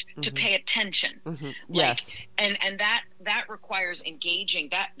encouraged to pay attention. Yes. And that requires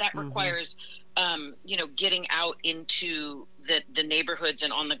engaging. That requires getting out into the neighborhoods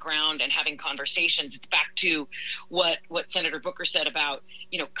and on the ground and having conversations. It's back to what Senator Booker said about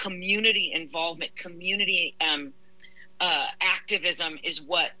community involvement, community activism is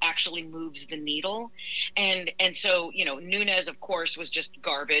what actually moves the needle. And so, Nunes, of course, was just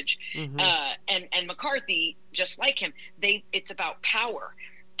garbage. And McCarthy, just like him, it's about power,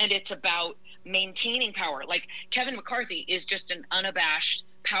 and it's about maintaining power. Like Kevin McCarthy is just an unabashed,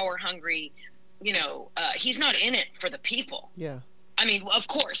 power hungry, he's not in it for the people. Yeah. I mean, of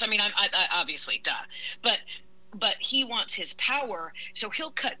course, I obviously, duh. But he wants his power, so he'll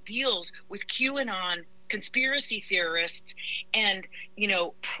cut deals with QAnon conspiracy theorists and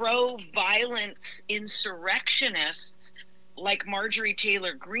pro-violence insurrectionists like Marjorie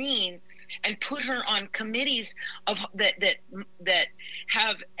Taylor Greene, and put her on committees that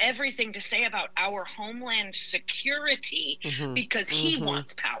have everything to say about our homeland security because he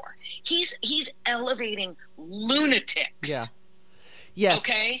wants power. He's elevating lunatics. Yeah. Yes.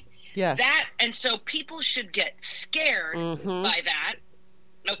 Okay. Yes. And so people should get scared by that.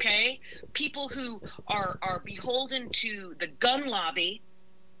 Okay, people who are beholden to the gun lobby,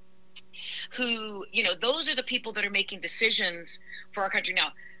 who those are the people that are making decisions for our country now.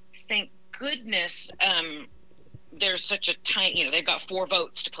 Thank goodness there's such a tiny, they've got 4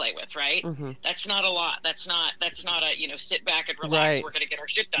 votes to play with, right? That's not a lot. That's not a sit back and relax. Right. We're going to get our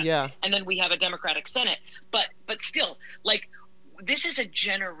shit done. Yeah. And then we have a Democratic Senate, but still, like, this is a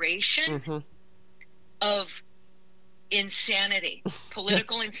generation of insanity,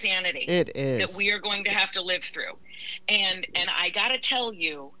 political insanity. It is. That we are going to have to live through. And I gotta tell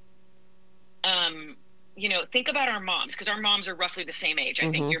you, think about our moms, because our moms are roughly the same age.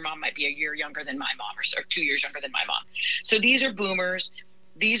 I think your mom might be a year younger than my mom, or 2 years younger than my mom. So these are boomers.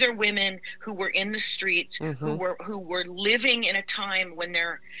 These are women who were in the streets, who were living in a time when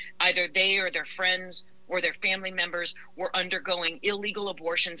either they or their friends or their family members were undergoing illegal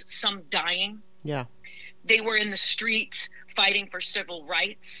abortions, some dying. Yeah. They were in the streets fighting for civil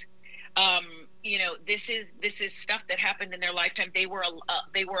rights. This is stuff that happened in their lifetime. They were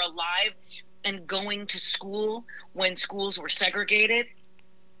alive and going to school when schools were segregated.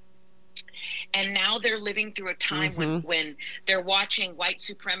 And now they're living through a time when they're watching white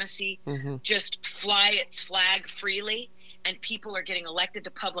supremacy just fly its flag freely, and people are getting elected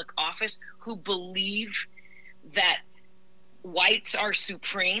to public office who believe that whites are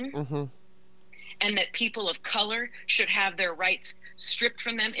supreme. And that people of color should have their rights stripped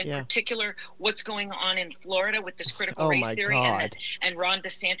from them. In particular, what's going on in Florida with this critical race theory, and Ron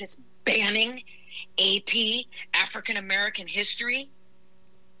DeSantis banning AP, African American history.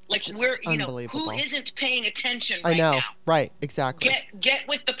 Like, we're, who isn't paying attention right now? I know, right, exactly. Get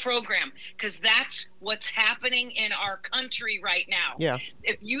with the program, because that's what's happening in our country right now. Yeah.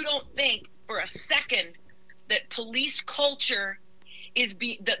 If you don't think for a second that police culture is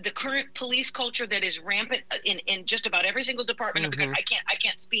the current police culture that is rampant in just about every single department of the country. I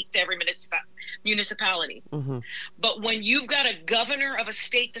can't speak to every municipality, but when you've got a governor of a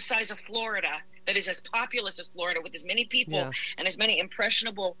state the size of Florida that is as populous as Florida, with as many people and as many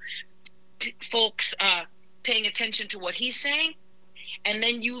impressionable folks paying attention to what he's saying. And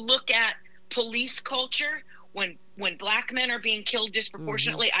then you look at police culture when black men are being killed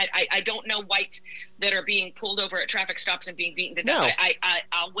disproportionately. I don't know whites that are being pulled over at traffic stops and being beaten to death.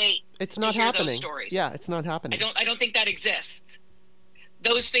 I'll wait. It's not happening. Those stories. Yeah, it's not happening. I don't think that exists.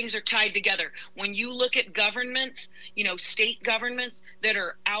 Those things are tied together. When you look at governments, state governments that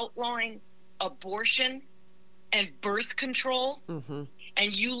are outlawing abortion and birth control,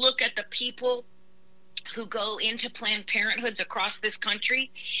 and you look at the people who go into Planned Parenthoods across this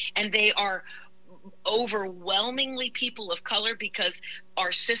country, and they are overwhelmingly people of color, because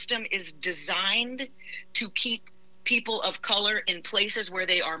our system is designed to keep people of color in places where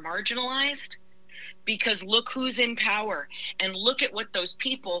they are marginalized. Because look who's in power, and look at what those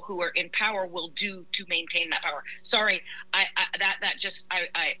people who are in power will do to maintain that power. Sorry, I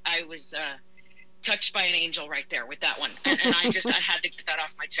was touched by an angel right there with that one, and I had to get that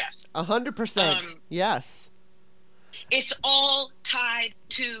off my chest. 100%. Yes. It's all tied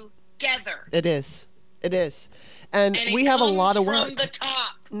together. It is. And we have a lot of work. From the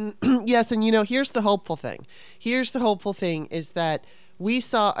top. Yes, and here's the hopeful thing. Here's the hopeful thing is that we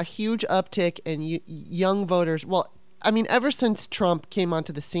saw a huge uptick in young voters. Well, I mean, ever since Trump came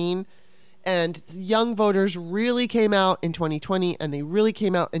onto the scene, and young voters really came out in 2020, and they really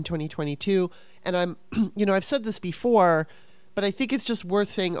came out in 2022. And I'm, I've said this before, but I think it's just worth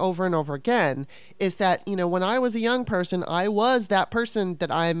saying over and over again, is that, when I was a young person, I was that person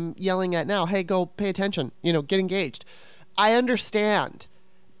that I'm yelling at now. Hey, go pay attention, get engaged. I understand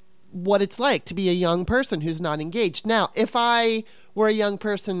what it's like to be a young person who's not engaged. Now, if I were a young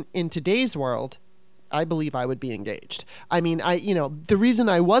person in today's world, I believe I would be engaged. I mean, the reason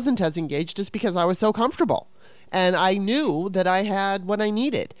I wasn't as engaged is because I was so comfortable, and I knew that I had what I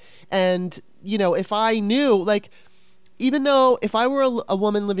needed. And, if I knew, even though if I were a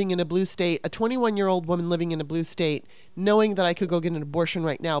woman living in a blue state, a 21-year-old woman living in a blue state, knowing that I could go get an abortion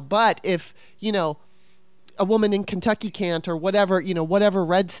right now, but if, a woman in Kentucky can't, or whatever, whatever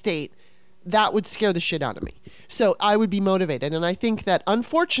red state, that would scare the shit out of me. So I would be motivated. And I think that,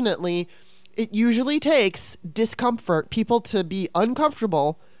 unfortunately, it usually takes discomfort, people to be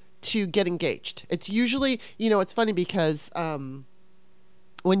uncomfortable, to get engaged. It's usually, it's funny because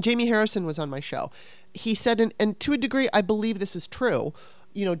when Jamie Harrison was on my show, he said, and to a degree, I believe this is true,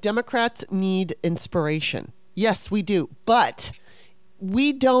 Democrats need inspiration. Yes, we do. But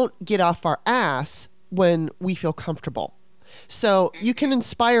we don't get off our ass when we feel comfortable. So you can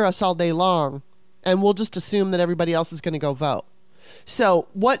inspire us all day long, and we'll just assume that everybody else is going to go vote. So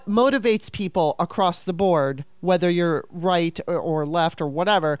what motivates people across the board, whether you're right or left or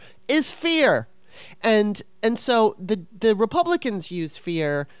whatever, is fear. And so the Republicans use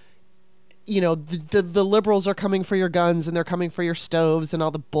fear. The liberals are coming for your guns, and they're coming for your stoves and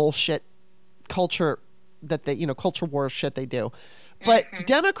all the bullshit culture that they, culture war shit they do. But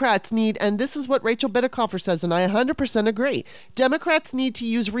Democrats need, and this is what Rachel Bittencofer says, and I 100% agree, Democrats need to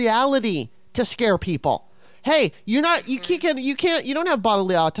use reality to scare people. Hey, you don't have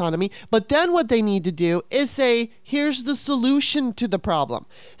bodily autonomy. But then what they need to do is say, here's the solution to the problem.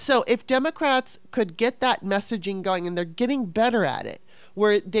 So if Democrats could get that messaging going, and they're getting better at it,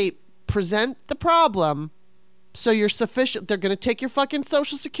 where they present the problem, so you're sufficient, they're going to take your fucking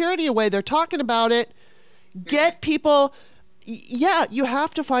Social Security away. They're talking about it. Get people, you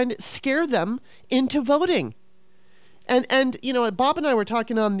have to scare them into voting. And Bob and I were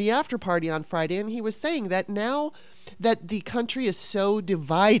talking on the after party on Friday, and he was saying that now that the country is so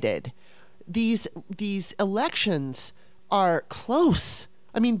divided, these elections are close.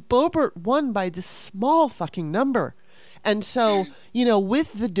 I mean, Boebert won by this small fucking number. And so,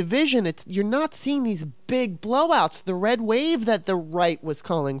 with the division, you're not seeing these big blowouts, the red wave that the right was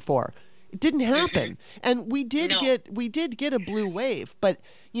calling for. It didn't happen. And we did get a blue wave, but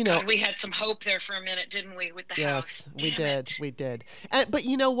God, we had some hope there for a minute, didn't we, with the House? Yes, we did. But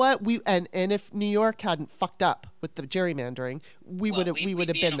you know what? And if New York hadn't fucked up with the gerrymandering, we would have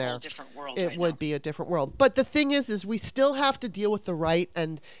been there. It would be a different world. But the thing is we still have to deal with the right,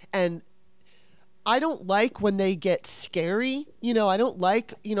 and I don't like when they get scary. I don't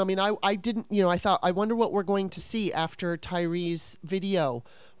like, I thought, I wonder what we're going to see after Tyree's video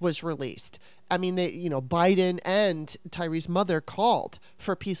was released. I mean, Biden and Tyree's mother called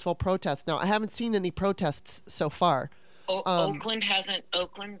for peaceful protests. Now, I haven't seen any protests so far. Oakland's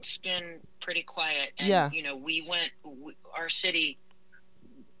been pretty quiet. And, our city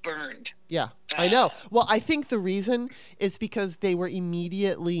burned. Yeah, I know. Well, I think the reason is because they were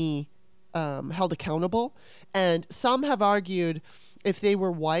immediately held accountable. And some have argued if they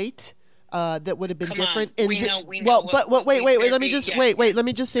were white, that would have been Come different. on. We know Wait. Let me just yeah. Let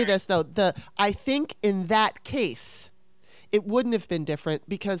me just say this though. I think in that case, it wouldn't have been different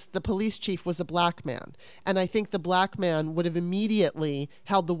because the police chief was a black man, and I think the black man would have immediately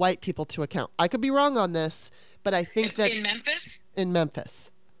held the white people to account. I could be wrong on this, but I think that in Memphis. In Memphis.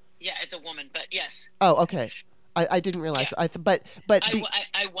 Yeah, it's a woman, but yes. Oh, okay. I didn't realize. Yeah.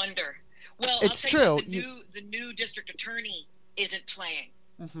 I wonder. Well, it's I'll tell true. You, the new district attorney isn't playing.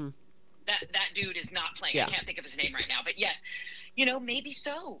 Mm-hmm. That dude is not playing. Yeah. I can't think of his name right now, but yes, maybe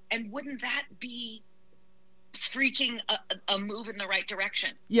so. And wouldn't that be freaking a move in the right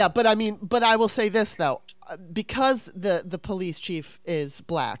direction? Yeah, but I will say this though, because the police chief is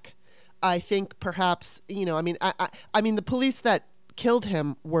black, I think perhaps the police that killed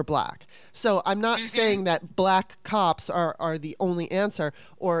him were black. So I'm not saying that black cops are the only answer,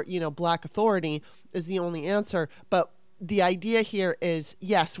 or black authority is the only answer, but the idea here is,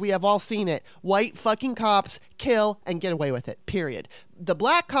 yes, we have all seen it. White fucking cops kill and get away with it, period. The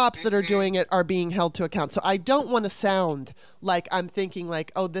black cops that are doing it are being held to account. So I don't want to sound like I'm thinking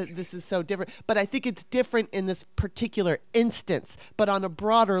like, oh, this is so different. But I think it's different in this particular instance. But on a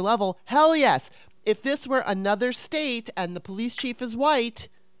broader level, hell yes. If this were another state and the police chief is white,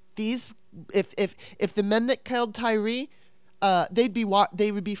 if the men that killed Tyree,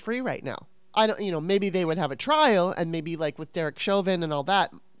 they would be free right now. I don't, maybe they would have a trial, and maybe like with Derek Chauvin and all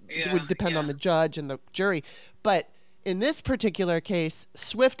that, it would depend on the judge and the jury. But in this particular case,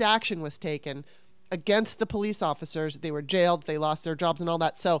 swift action was taken against the police officers. They were jailed, they lost their jobs and all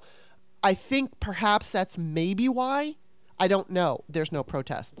that. So I think perhaps that's maybe why. I don't know. There's no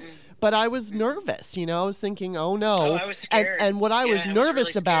protests. But I was nervous, I was thinking, oh no. Oh, I was scared. And what I was nervous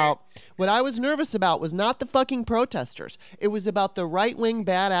really about, was not the fucking protesters. It was about the right-wing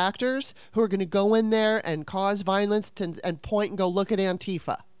bad actors who are going to go in there and cause violence and point and go, look at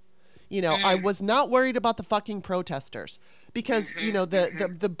Antifa. I was not worried about the fucking protesters because,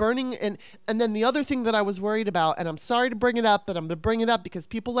 the burning and then the other thing that I was worried about, and I'm sorry to bring it up, but I'm going to bring it up because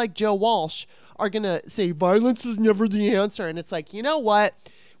people like Joe Walsh are going to say violence is never the answer. And it's like, you know what?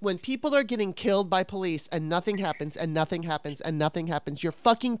 When people are getting killed by police and nothing happens and nothing happens and nothing happens, your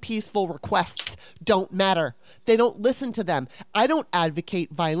fucking peaceful requests don't matter. They don't listen to them. I don't advocate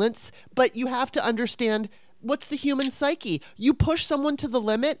violence, but you have to understand what's the human psyche. You push someone to the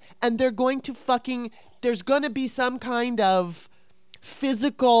limit and there's going to be some kind of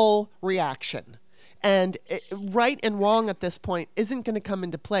physical reaction. And right and wrong at this point isn't going to come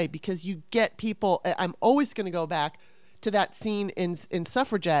into play because you get people. I'm always going to go back to that scene in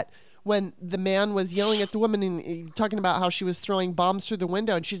Suffragette when the man was yelling at the woman and talking about how she was throwing bombs through the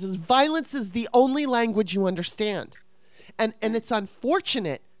window. And she says, violence is the only language you understand. And it's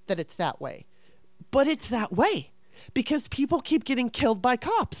unfortunate that it's that way. But it's that way because people keep getting killed by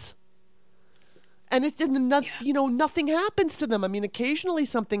cops. And nothing happens to them. I mean, occasionally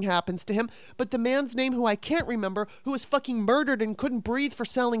something happens to him, but the man's name, who I can't remember, who was fucking murdered and couldn't breathe for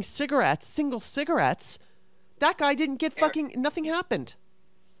selling single cigarettes, that guy didn't get nothing happened.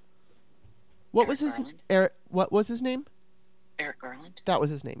 What was his name? Eric Garland. That was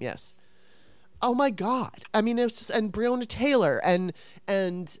his name, yes. Oh my God. I mean, it was just, and Breonna Taylor and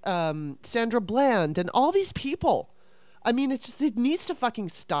Sandra Bland and all these people. I mean, it needs to fucking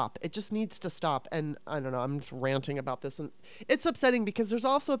stop. It just needs to stop. And I don't know, I'm just ranting about this. And it's upsetting because there's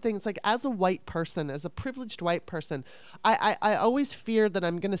also things like, as a white person, as a privileged white person, I always fear that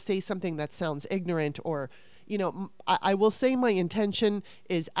I'm going to say something that sounds ignorant or, I will say my intention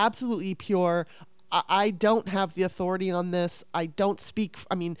is absolutely pure. I don't have the authority on this. I don't speak.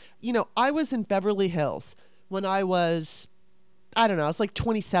 I was in Beverly Hills when I was, I was like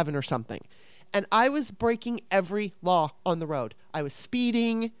 27 or something. And I was breaking every law on the road. I was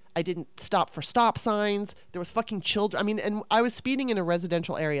speeding. I didn't stop for stop signs. There was fucking children. And I was speeding in a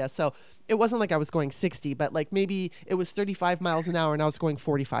residential area. So it wasn't like I was going 60, but like maybe it was 35 miles an hour and I was going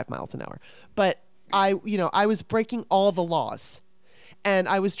 45 miles an hour. But I was breaking all the laws. And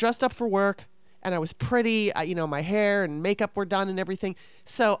I was dressed up for work and I was pretty. My hair and makeup were done and everything.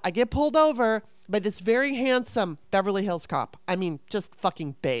 So I get pulled over by this very handsome Beverly Hills cop. Just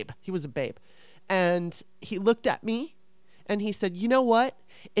fucking babe. He was a babe. And he looked at me and he said, you know what?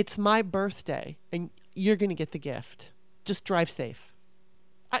 It's my birthday and you're going to get the gift. Just drive safe.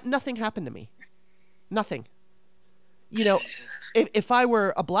 Nothing happened to me. Nothing. If I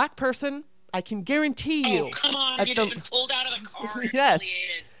were a black person, I can guarantee you. Oh, come on. You'd been pulled out of the car. Yes.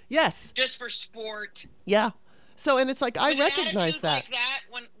 Yes. Just for sport. Yeah. So, and it's like, I recognize that. Like that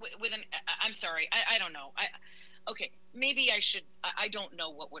I'm sorry. I don't know. okay, maybe I should. I don't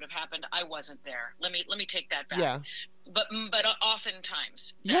know what would have happened. I wasn't there. Let me take that back. Yeah. But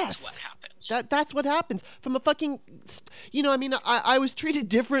oftentimes that's what happens. That's what happens from a fucking, I mean, I was treated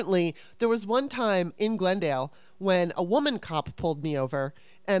differently. There was one time in Glendale when a woman cop pulled me over,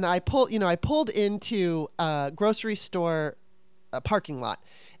 and I pulled into a grocery store parking lot.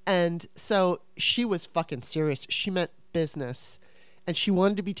 And so she was fucking serious. She meant business, and she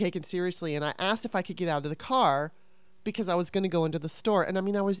wanted to be taken seriously. And I asked if I could get out of the car because I was going to go into the store. And I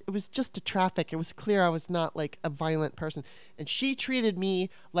mean, it was just a traffic. It was clear I was not like a violent person. And she treated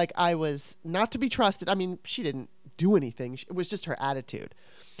me like I was not to be trusted. I mean, she didn't do anything. It was just her attitude.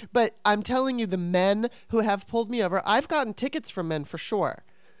 But I'm telling you, the men who have pulled me over, I've gotten tickets from men for sure.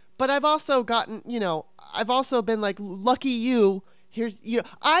 But I've also gotten, I've also been like, lucky you.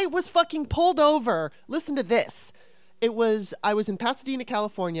 I was fucking pulled over. Listen to this. I was in Pasadena,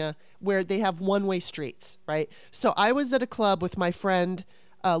 California, where they have one-way streets, right? So I was at a club with my friend,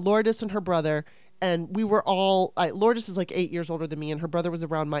 Lourdes and her brother, and we were all, Lourdes is like 8 years older than me, and her brother was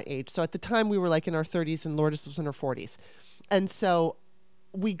around my age. So at the time, we were like in our 30s, and Lourdes was in her 40s. And so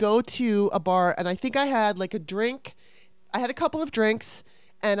we go to a bar, and I think I had like a drink. I had a couple of drinks,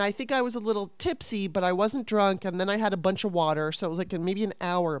 and I think I was a little tipsy, but I wasn't drunk, and then I had a bunch of water. So it was like maybe an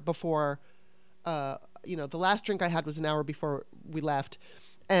hour before, the last drink I had was an hour before we left.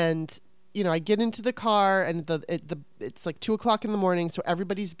 And, I get into the car, and it's like 2:00 in the morning, so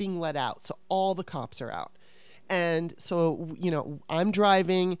everybody's being let out. So all the cops are out. And so, I'm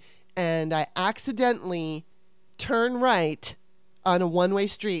driving, and I accidentally turn right on a one-way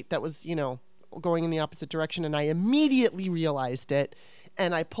street that was, going in the opposite direction, and I immediately realized it,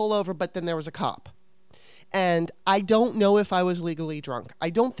 and I pull over, but then there was a cop. And I don't know if I was legally drunk. I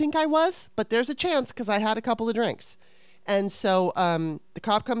don't think I was, but there's a chance because I had a couple of drinks. And so the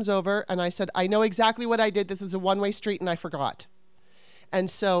cop comes over, and I said, I know exactly what I did. This is a one-way street, and I forgot. And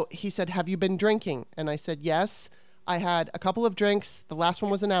so he said, have you been drinking? And I said, yes, I had a couple of drinks. The last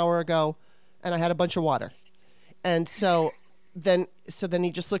one was an hour ago, and I had a bunch of water. And so then he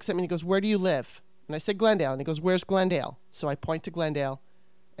just looks at me and he goes, where do you live? And I said, Glendale. And he goes, where's Glendale? So I point to Glendale,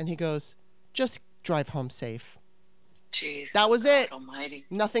 and he goes, just drive home safe. Jeez. That was God it. Almighty.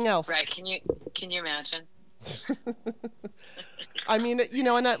 Nothing else. Right. Can you imagine? I mean,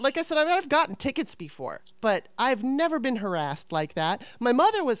 and like I said, I've gotten tickets before, but I've never been harassed like that. My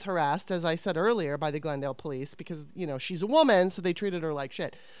mother was harassed, as I said earlier, by the Glendale police because, she's a woman, so they treated her like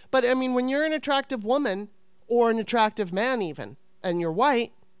shit. But I mean, when you're an attractive woman or an attractive man even, and you're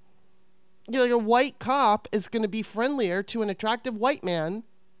white, a white cop is going to be friendlier to an attractive white man.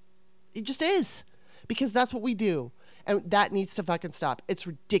 It just is. Because that's what we do. And that needs to fucking stop. It's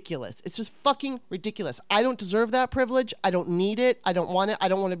ridiculous. It's just fucking ridiculous. I don't deserve that privilege. I don't need it. I don't want it. I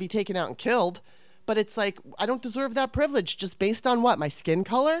don't want to be taken out and killed. But it's like, I don't deserve that privilege just based on what? My skin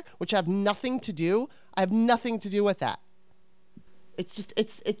color? Which I have nothing to do. I have nothing to do with that. It's just,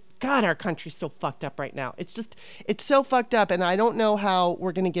 God, our country's so fucked up right now. It's so fucked up. And I don't know how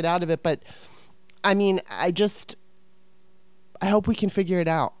we're going to get out of it. But I mean, I hope we can figure it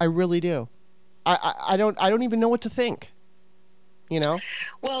out. I really do. I don't even know what to think.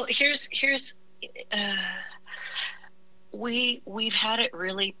 Well, here's we've had it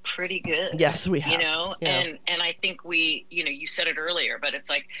really pretty good. Yes, we have. Yeah. And I think you said it earlier, but it's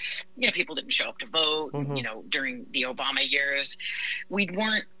like, people didn't show up to vote, Mm-hmm. During the Obama years. We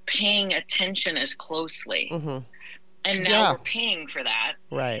weren't paying attention as closely. Mm-hmm. And now we're paying for that.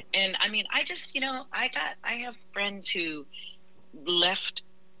 Right. And I mean, I just, I have friends who left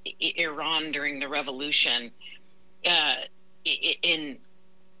Iran during the revolution, and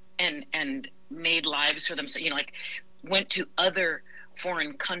made lives for themselves, like went to other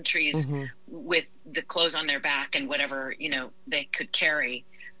foreign countries Mm-hmm. with the clothes on their back and whatever, they could carry,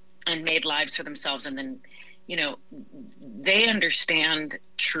 and made lives for themselves. And then, they understand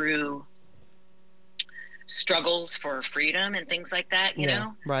true struggles for freedom and things like that, you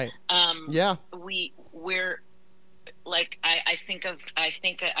know? Right. We're like, I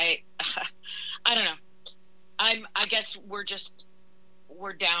don't know. I guess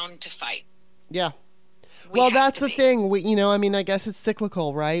we're down to fight. Yeah. Well, that's the thing. I guess it's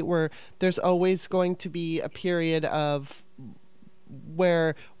cyclical, right? Where there's always going to be a period of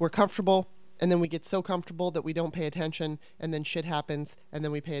where we're comfortable, and then we get so comfortable that we don't pay attention, and then shit happens, and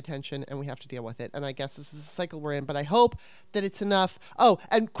then we pay attention, and we have to deal with it. And I guess this is a cycle we're in, but I hope that it's enough. Oh,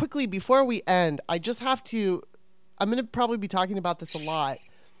 and quickly, before we end, I'm going to probably be talking about this a lot,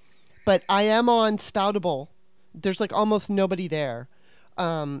 but I am on Spoutable. There's like almost nobody there.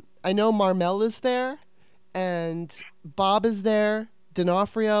 I know Marmel is there, and Bob is there,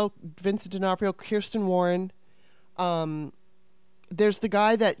 Vincent D'Onofrio, Kirsten Warren. there's the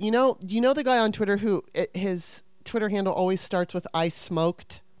guy that, the guy on Twitter who his Twitter handle always starts with "I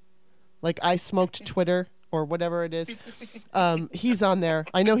smoked," like "I smoked Twitter" or whatever it is. He's on there.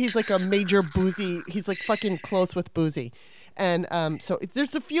 I know he's like a major boozy. He's like fucking close with boozy. And so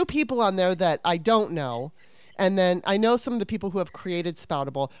there's a few people on there that I don't know. And then I know some of the people who have created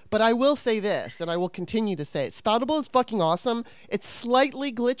Spoutable, but I will say this, and I will continue to say it. Spoutable is fucking awesome. It's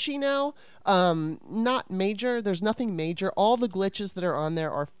slightly glitchy now. Not major. There's nothing major. All the glitches that are on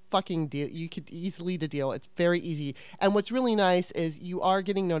there are fucking you could easily to deal. It's very easy. And what's really nice is you are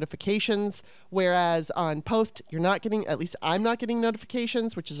getting notifications, whereas on Post, you're not getting, at least I'm not getting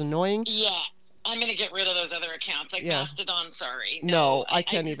notifications, which is annoying. Yeah. I'm going to get rid of those other accounts. Like Mastodon, sorry. No, I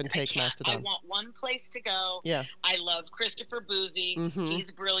can't even take Mastodon. I want one place to go. Yeah. I love Christopher Boozy. Mm-hmm. He's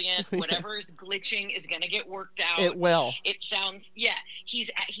brilliant. Whatever is glitching is going to get worked out. It will. It sounds,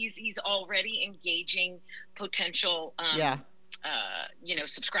 he's already engaging potential,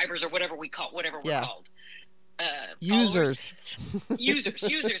 subscribers or whatever we're called. Users.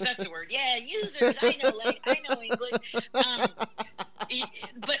 users, that's the word. Yeah, users. I know English.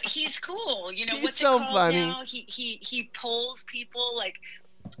 But he's cool. He's what's so it called funny. Now? He polls people, like,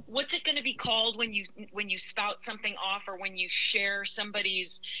 what's it going to be called when you spout something off or when you share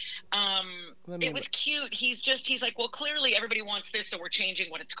somebody's it was cute. He's like, well, clearly everybody wants this, so we're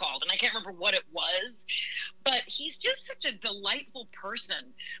changing what it's called. And I can't remember what it was, but he's just such a delightful person.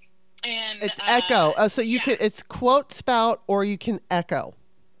 And it's echo. So you can, it's quote spout, or you can echo.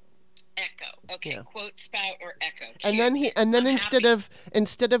 Echo. Okay. Yeah. Quote spout or echo. Cute. And then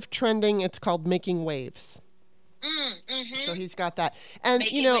instead of trending, it's called making waves. Mm-hmm. So he's got that. And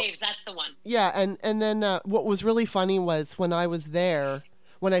making waves, that's the one. Yeah, and then what was really funny was when I was there,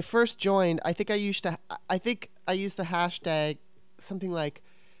 when I first joined, I think I used the hashtag something like,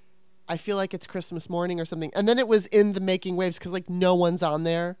 I feel like it's Christmas morning or something. And then it was in the making waves because like no one's on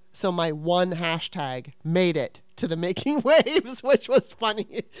there. So my one hashtag made it to the making waves, which was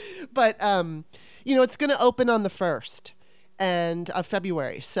funny. But, it's going to open on the 1st of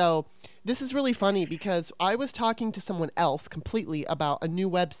February. So this is really funny because I was talking to someone else completely about a new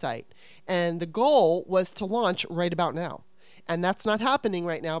website. And the goal was to launch right about now. And that's not happening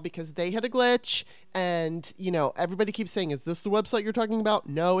right now because they had a glitch and, everybody keeps saying, is this the website you're talking about?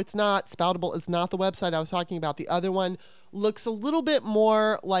 No, it's not. Spoutable is not the website I was talking about. The other one looks a little bit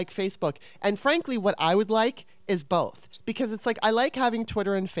more like Facebook. And frankly, what I would like is both because it's like, I like having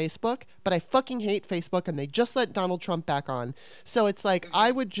Twitter and Facebook, but I fucking hate Facebook and they just let Donald Trump back on. So it's like,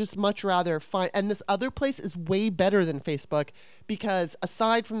 I would just much rather find, and this other place is way better than Facebook because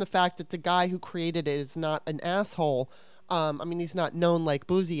aside from the fact that the guy who created it is not an asshole, he's not known like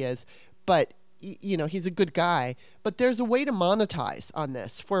Boozy is, but he's a good guy. But there's a way to monetize on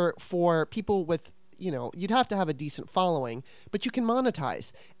this for people with, you'd have to have a decent following, but you can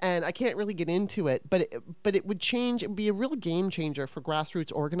monetize. And I can't really get into it, but it would change. It would be a real game changer for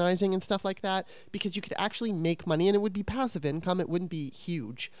grassroots organizing and stuff like that because you could actually make money and it would be passive income. It wouldn't be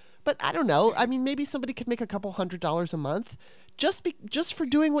huge. But I don't know. I mean, maybe somebody could make a couple $100s a month just for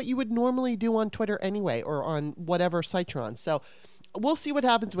doing what you would normally do on Twitter anyway, or on whatever site you're on. So we'll see what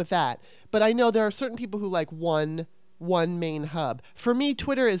happens with that. But I know there are certain people who like one main hub. For me,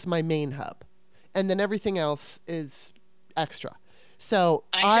 Twitter is my main hub, and then everything else is extra. So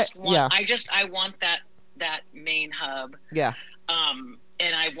I want that main hub. Yeah.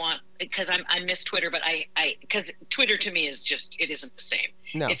 And I want, because I miss Twitter, but because Twitter to me is just, it isn't the same.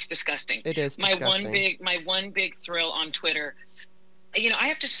 No, it's disgusting. It is disgusting. My one big thrill on Twitter, I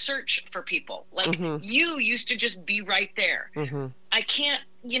have to search for people. Like you used to just be right there. Mm-hmm. I can't,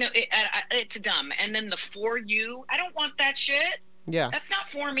 it's dumb. And then the for you, I don't want that shit. Yeah. That's not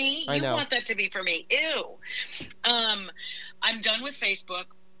for me. You want that to be for me. Ew. I'm done with Facebook.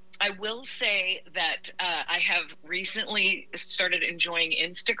 I will say that I have recently started enjoying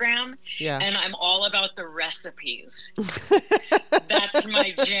Instagram, and I'm all about the recipes. That's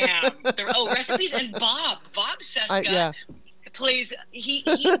my jam. Recipes, and Bob Seska plays. He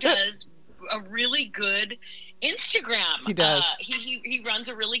does a really good Instagram. He does. He runs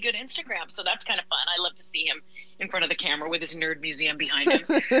a really good Instagram, so that's kind of fun. I love to see him in front of the camera with his nerd museum behind him.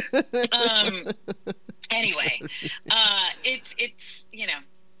 Anyway, it's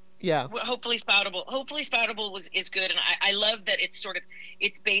Yeah. Hopefully Spoutable is good, and I love that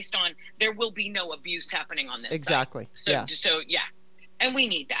it's based on there will be no abuse happening on this exactly site. So and we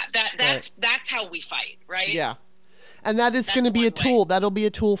need that. That's how we fight, right? Yeah. And that's going to be a tool. That'll be a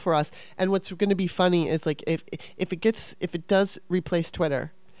tool for us. And what's going to be funny is like if it does replace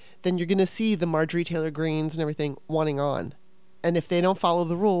Twitter, then you're going to see the Marjorie Taylor Greens and everything wanting on. And if they don't follow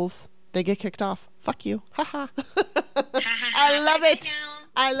the rules, they get kicked off. Fuck you. Haha. I love it.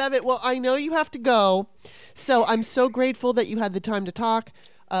 I love it. Well, I know you have to go. So I'm so grateful that you had the time to talk.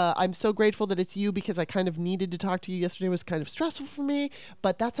 I'm so grateful that it's you because I kind of needed to talk to you. Yesterday was kind of stressful for me,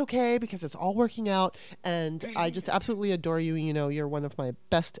 but that's okay because it's all working out. And I just absolutely adore you. You know, you're one of my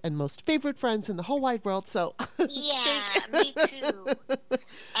best and most favorite friends in the whole wide world. So yeah, me too.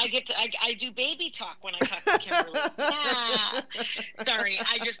 I do baby talk when I talk to Kimberly. Yeah. Sorry,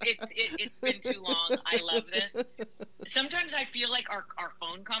 it's been too long. I love this. Sometimes I feel like our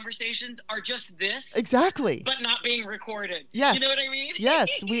phone conversations are just this. Exactly. But not being recorded. Yes. You know what I mean? Yes.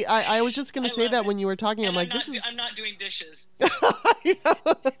 I was just going to say that when you were talking. And I'm like, I'm not doing dishes.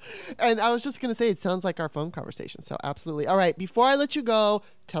 And I was just going to say, it sounds like our phone conversation. So absolutely. All right. Before I let you go,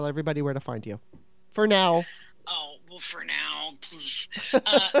 tell everybody where to find you. For now. Oh, well, for now.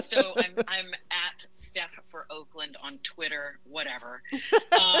 So I'm at Steph for Oakland on Twitter, whatever.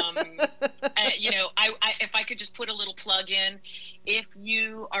 You know, if I could just put a little plug in, if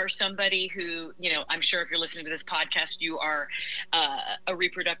you are somebody who, you know, I'm sure if you're listening to this podcast, you are a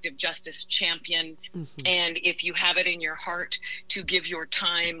reproductive justice champion. Mm-hmm. And if you have it in your heart to give your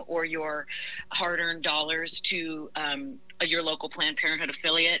time or your hard-earned dollars to your local Planned Parenthood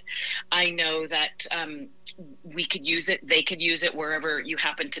affiliate, I know that we could use it. They could use it wherever you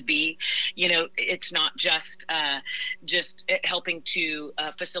happen to be. You know, it's not just helping to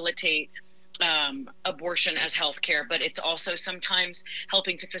facilitate abortion as healthcare, but it's also sometimes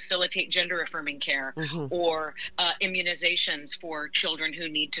helping to facilitate gender affirming care, mm-hmm. or immunizations for children who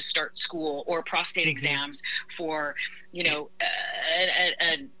need to start school, or prostate mm-hmm. exams for, you know,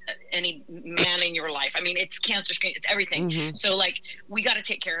 any man in your life. I mean, it's cancer screening, it's everything. Mm-hmm. So like, we got to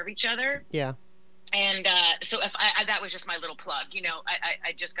take care of each other. Yeah. And so if that was just my little plug, you know,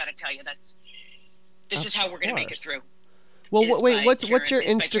 I just got to tell you this is how we're going to make it through. Well, wait, what's your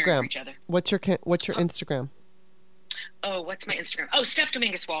Instagram? What's your Instagram? Oh, what's my Instagram? Oh, Steph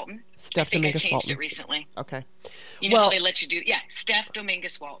Dominguez Walton. Steph I think Dominguez I changed Walton. It recently. Okay. You know how they let you do? Yeah, Steph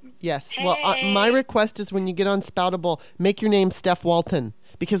Dominguez Walton. Yes. Hey. Well, my request is when you get on Spoutable, make your name Steph Walton,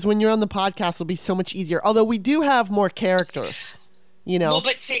 because when you're on the podcast, it'll be so much easier. Although we do have more characters, you know. Well,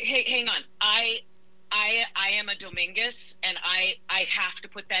 but hey, hang on. I am a Dominguez, and I have to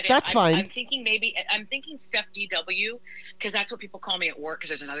put that in. That's fine. I'm thinking Steph DW, because that's what people call me at work, because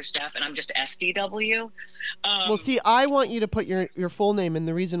there's another Steph, and I'm just SDW. Well, see, I want you to put your full name, and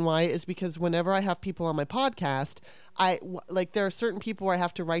the reason why is because whenever I have people on my podcast, there are certain people where I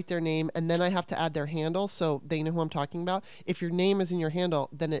have to write their name, and then I have to add their handle so they know who I'm talking about. If your name is in your handle,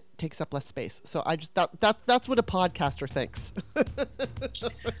 then it takes up less space. So I just that's what a podcaster thinks.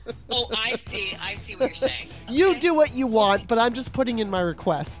 Oh, I see what you're saying. Okay. You do what you want, but I'm just putting in my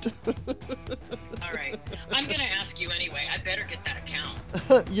request. All right. I'm going to ask you anyway. I better get that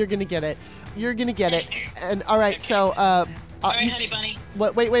account. You're going to get it. And all right, okay. So all right, honey bunny.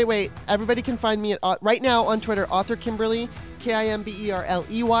 Wait. Everybody can find me at right now on Twitter, author Kimberly,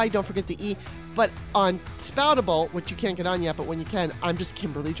 Kimberley. Don't forget the E. But on Spoutable, which you can't get on yet, but when you can, I'm just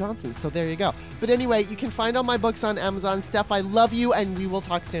Kimberly Johnson. So there you go. But anyway, you can find all my books on Amazon. Steph, I love you, and we will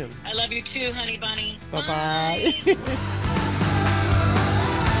talk soon. I love you too, honey bunny. Bye-bye.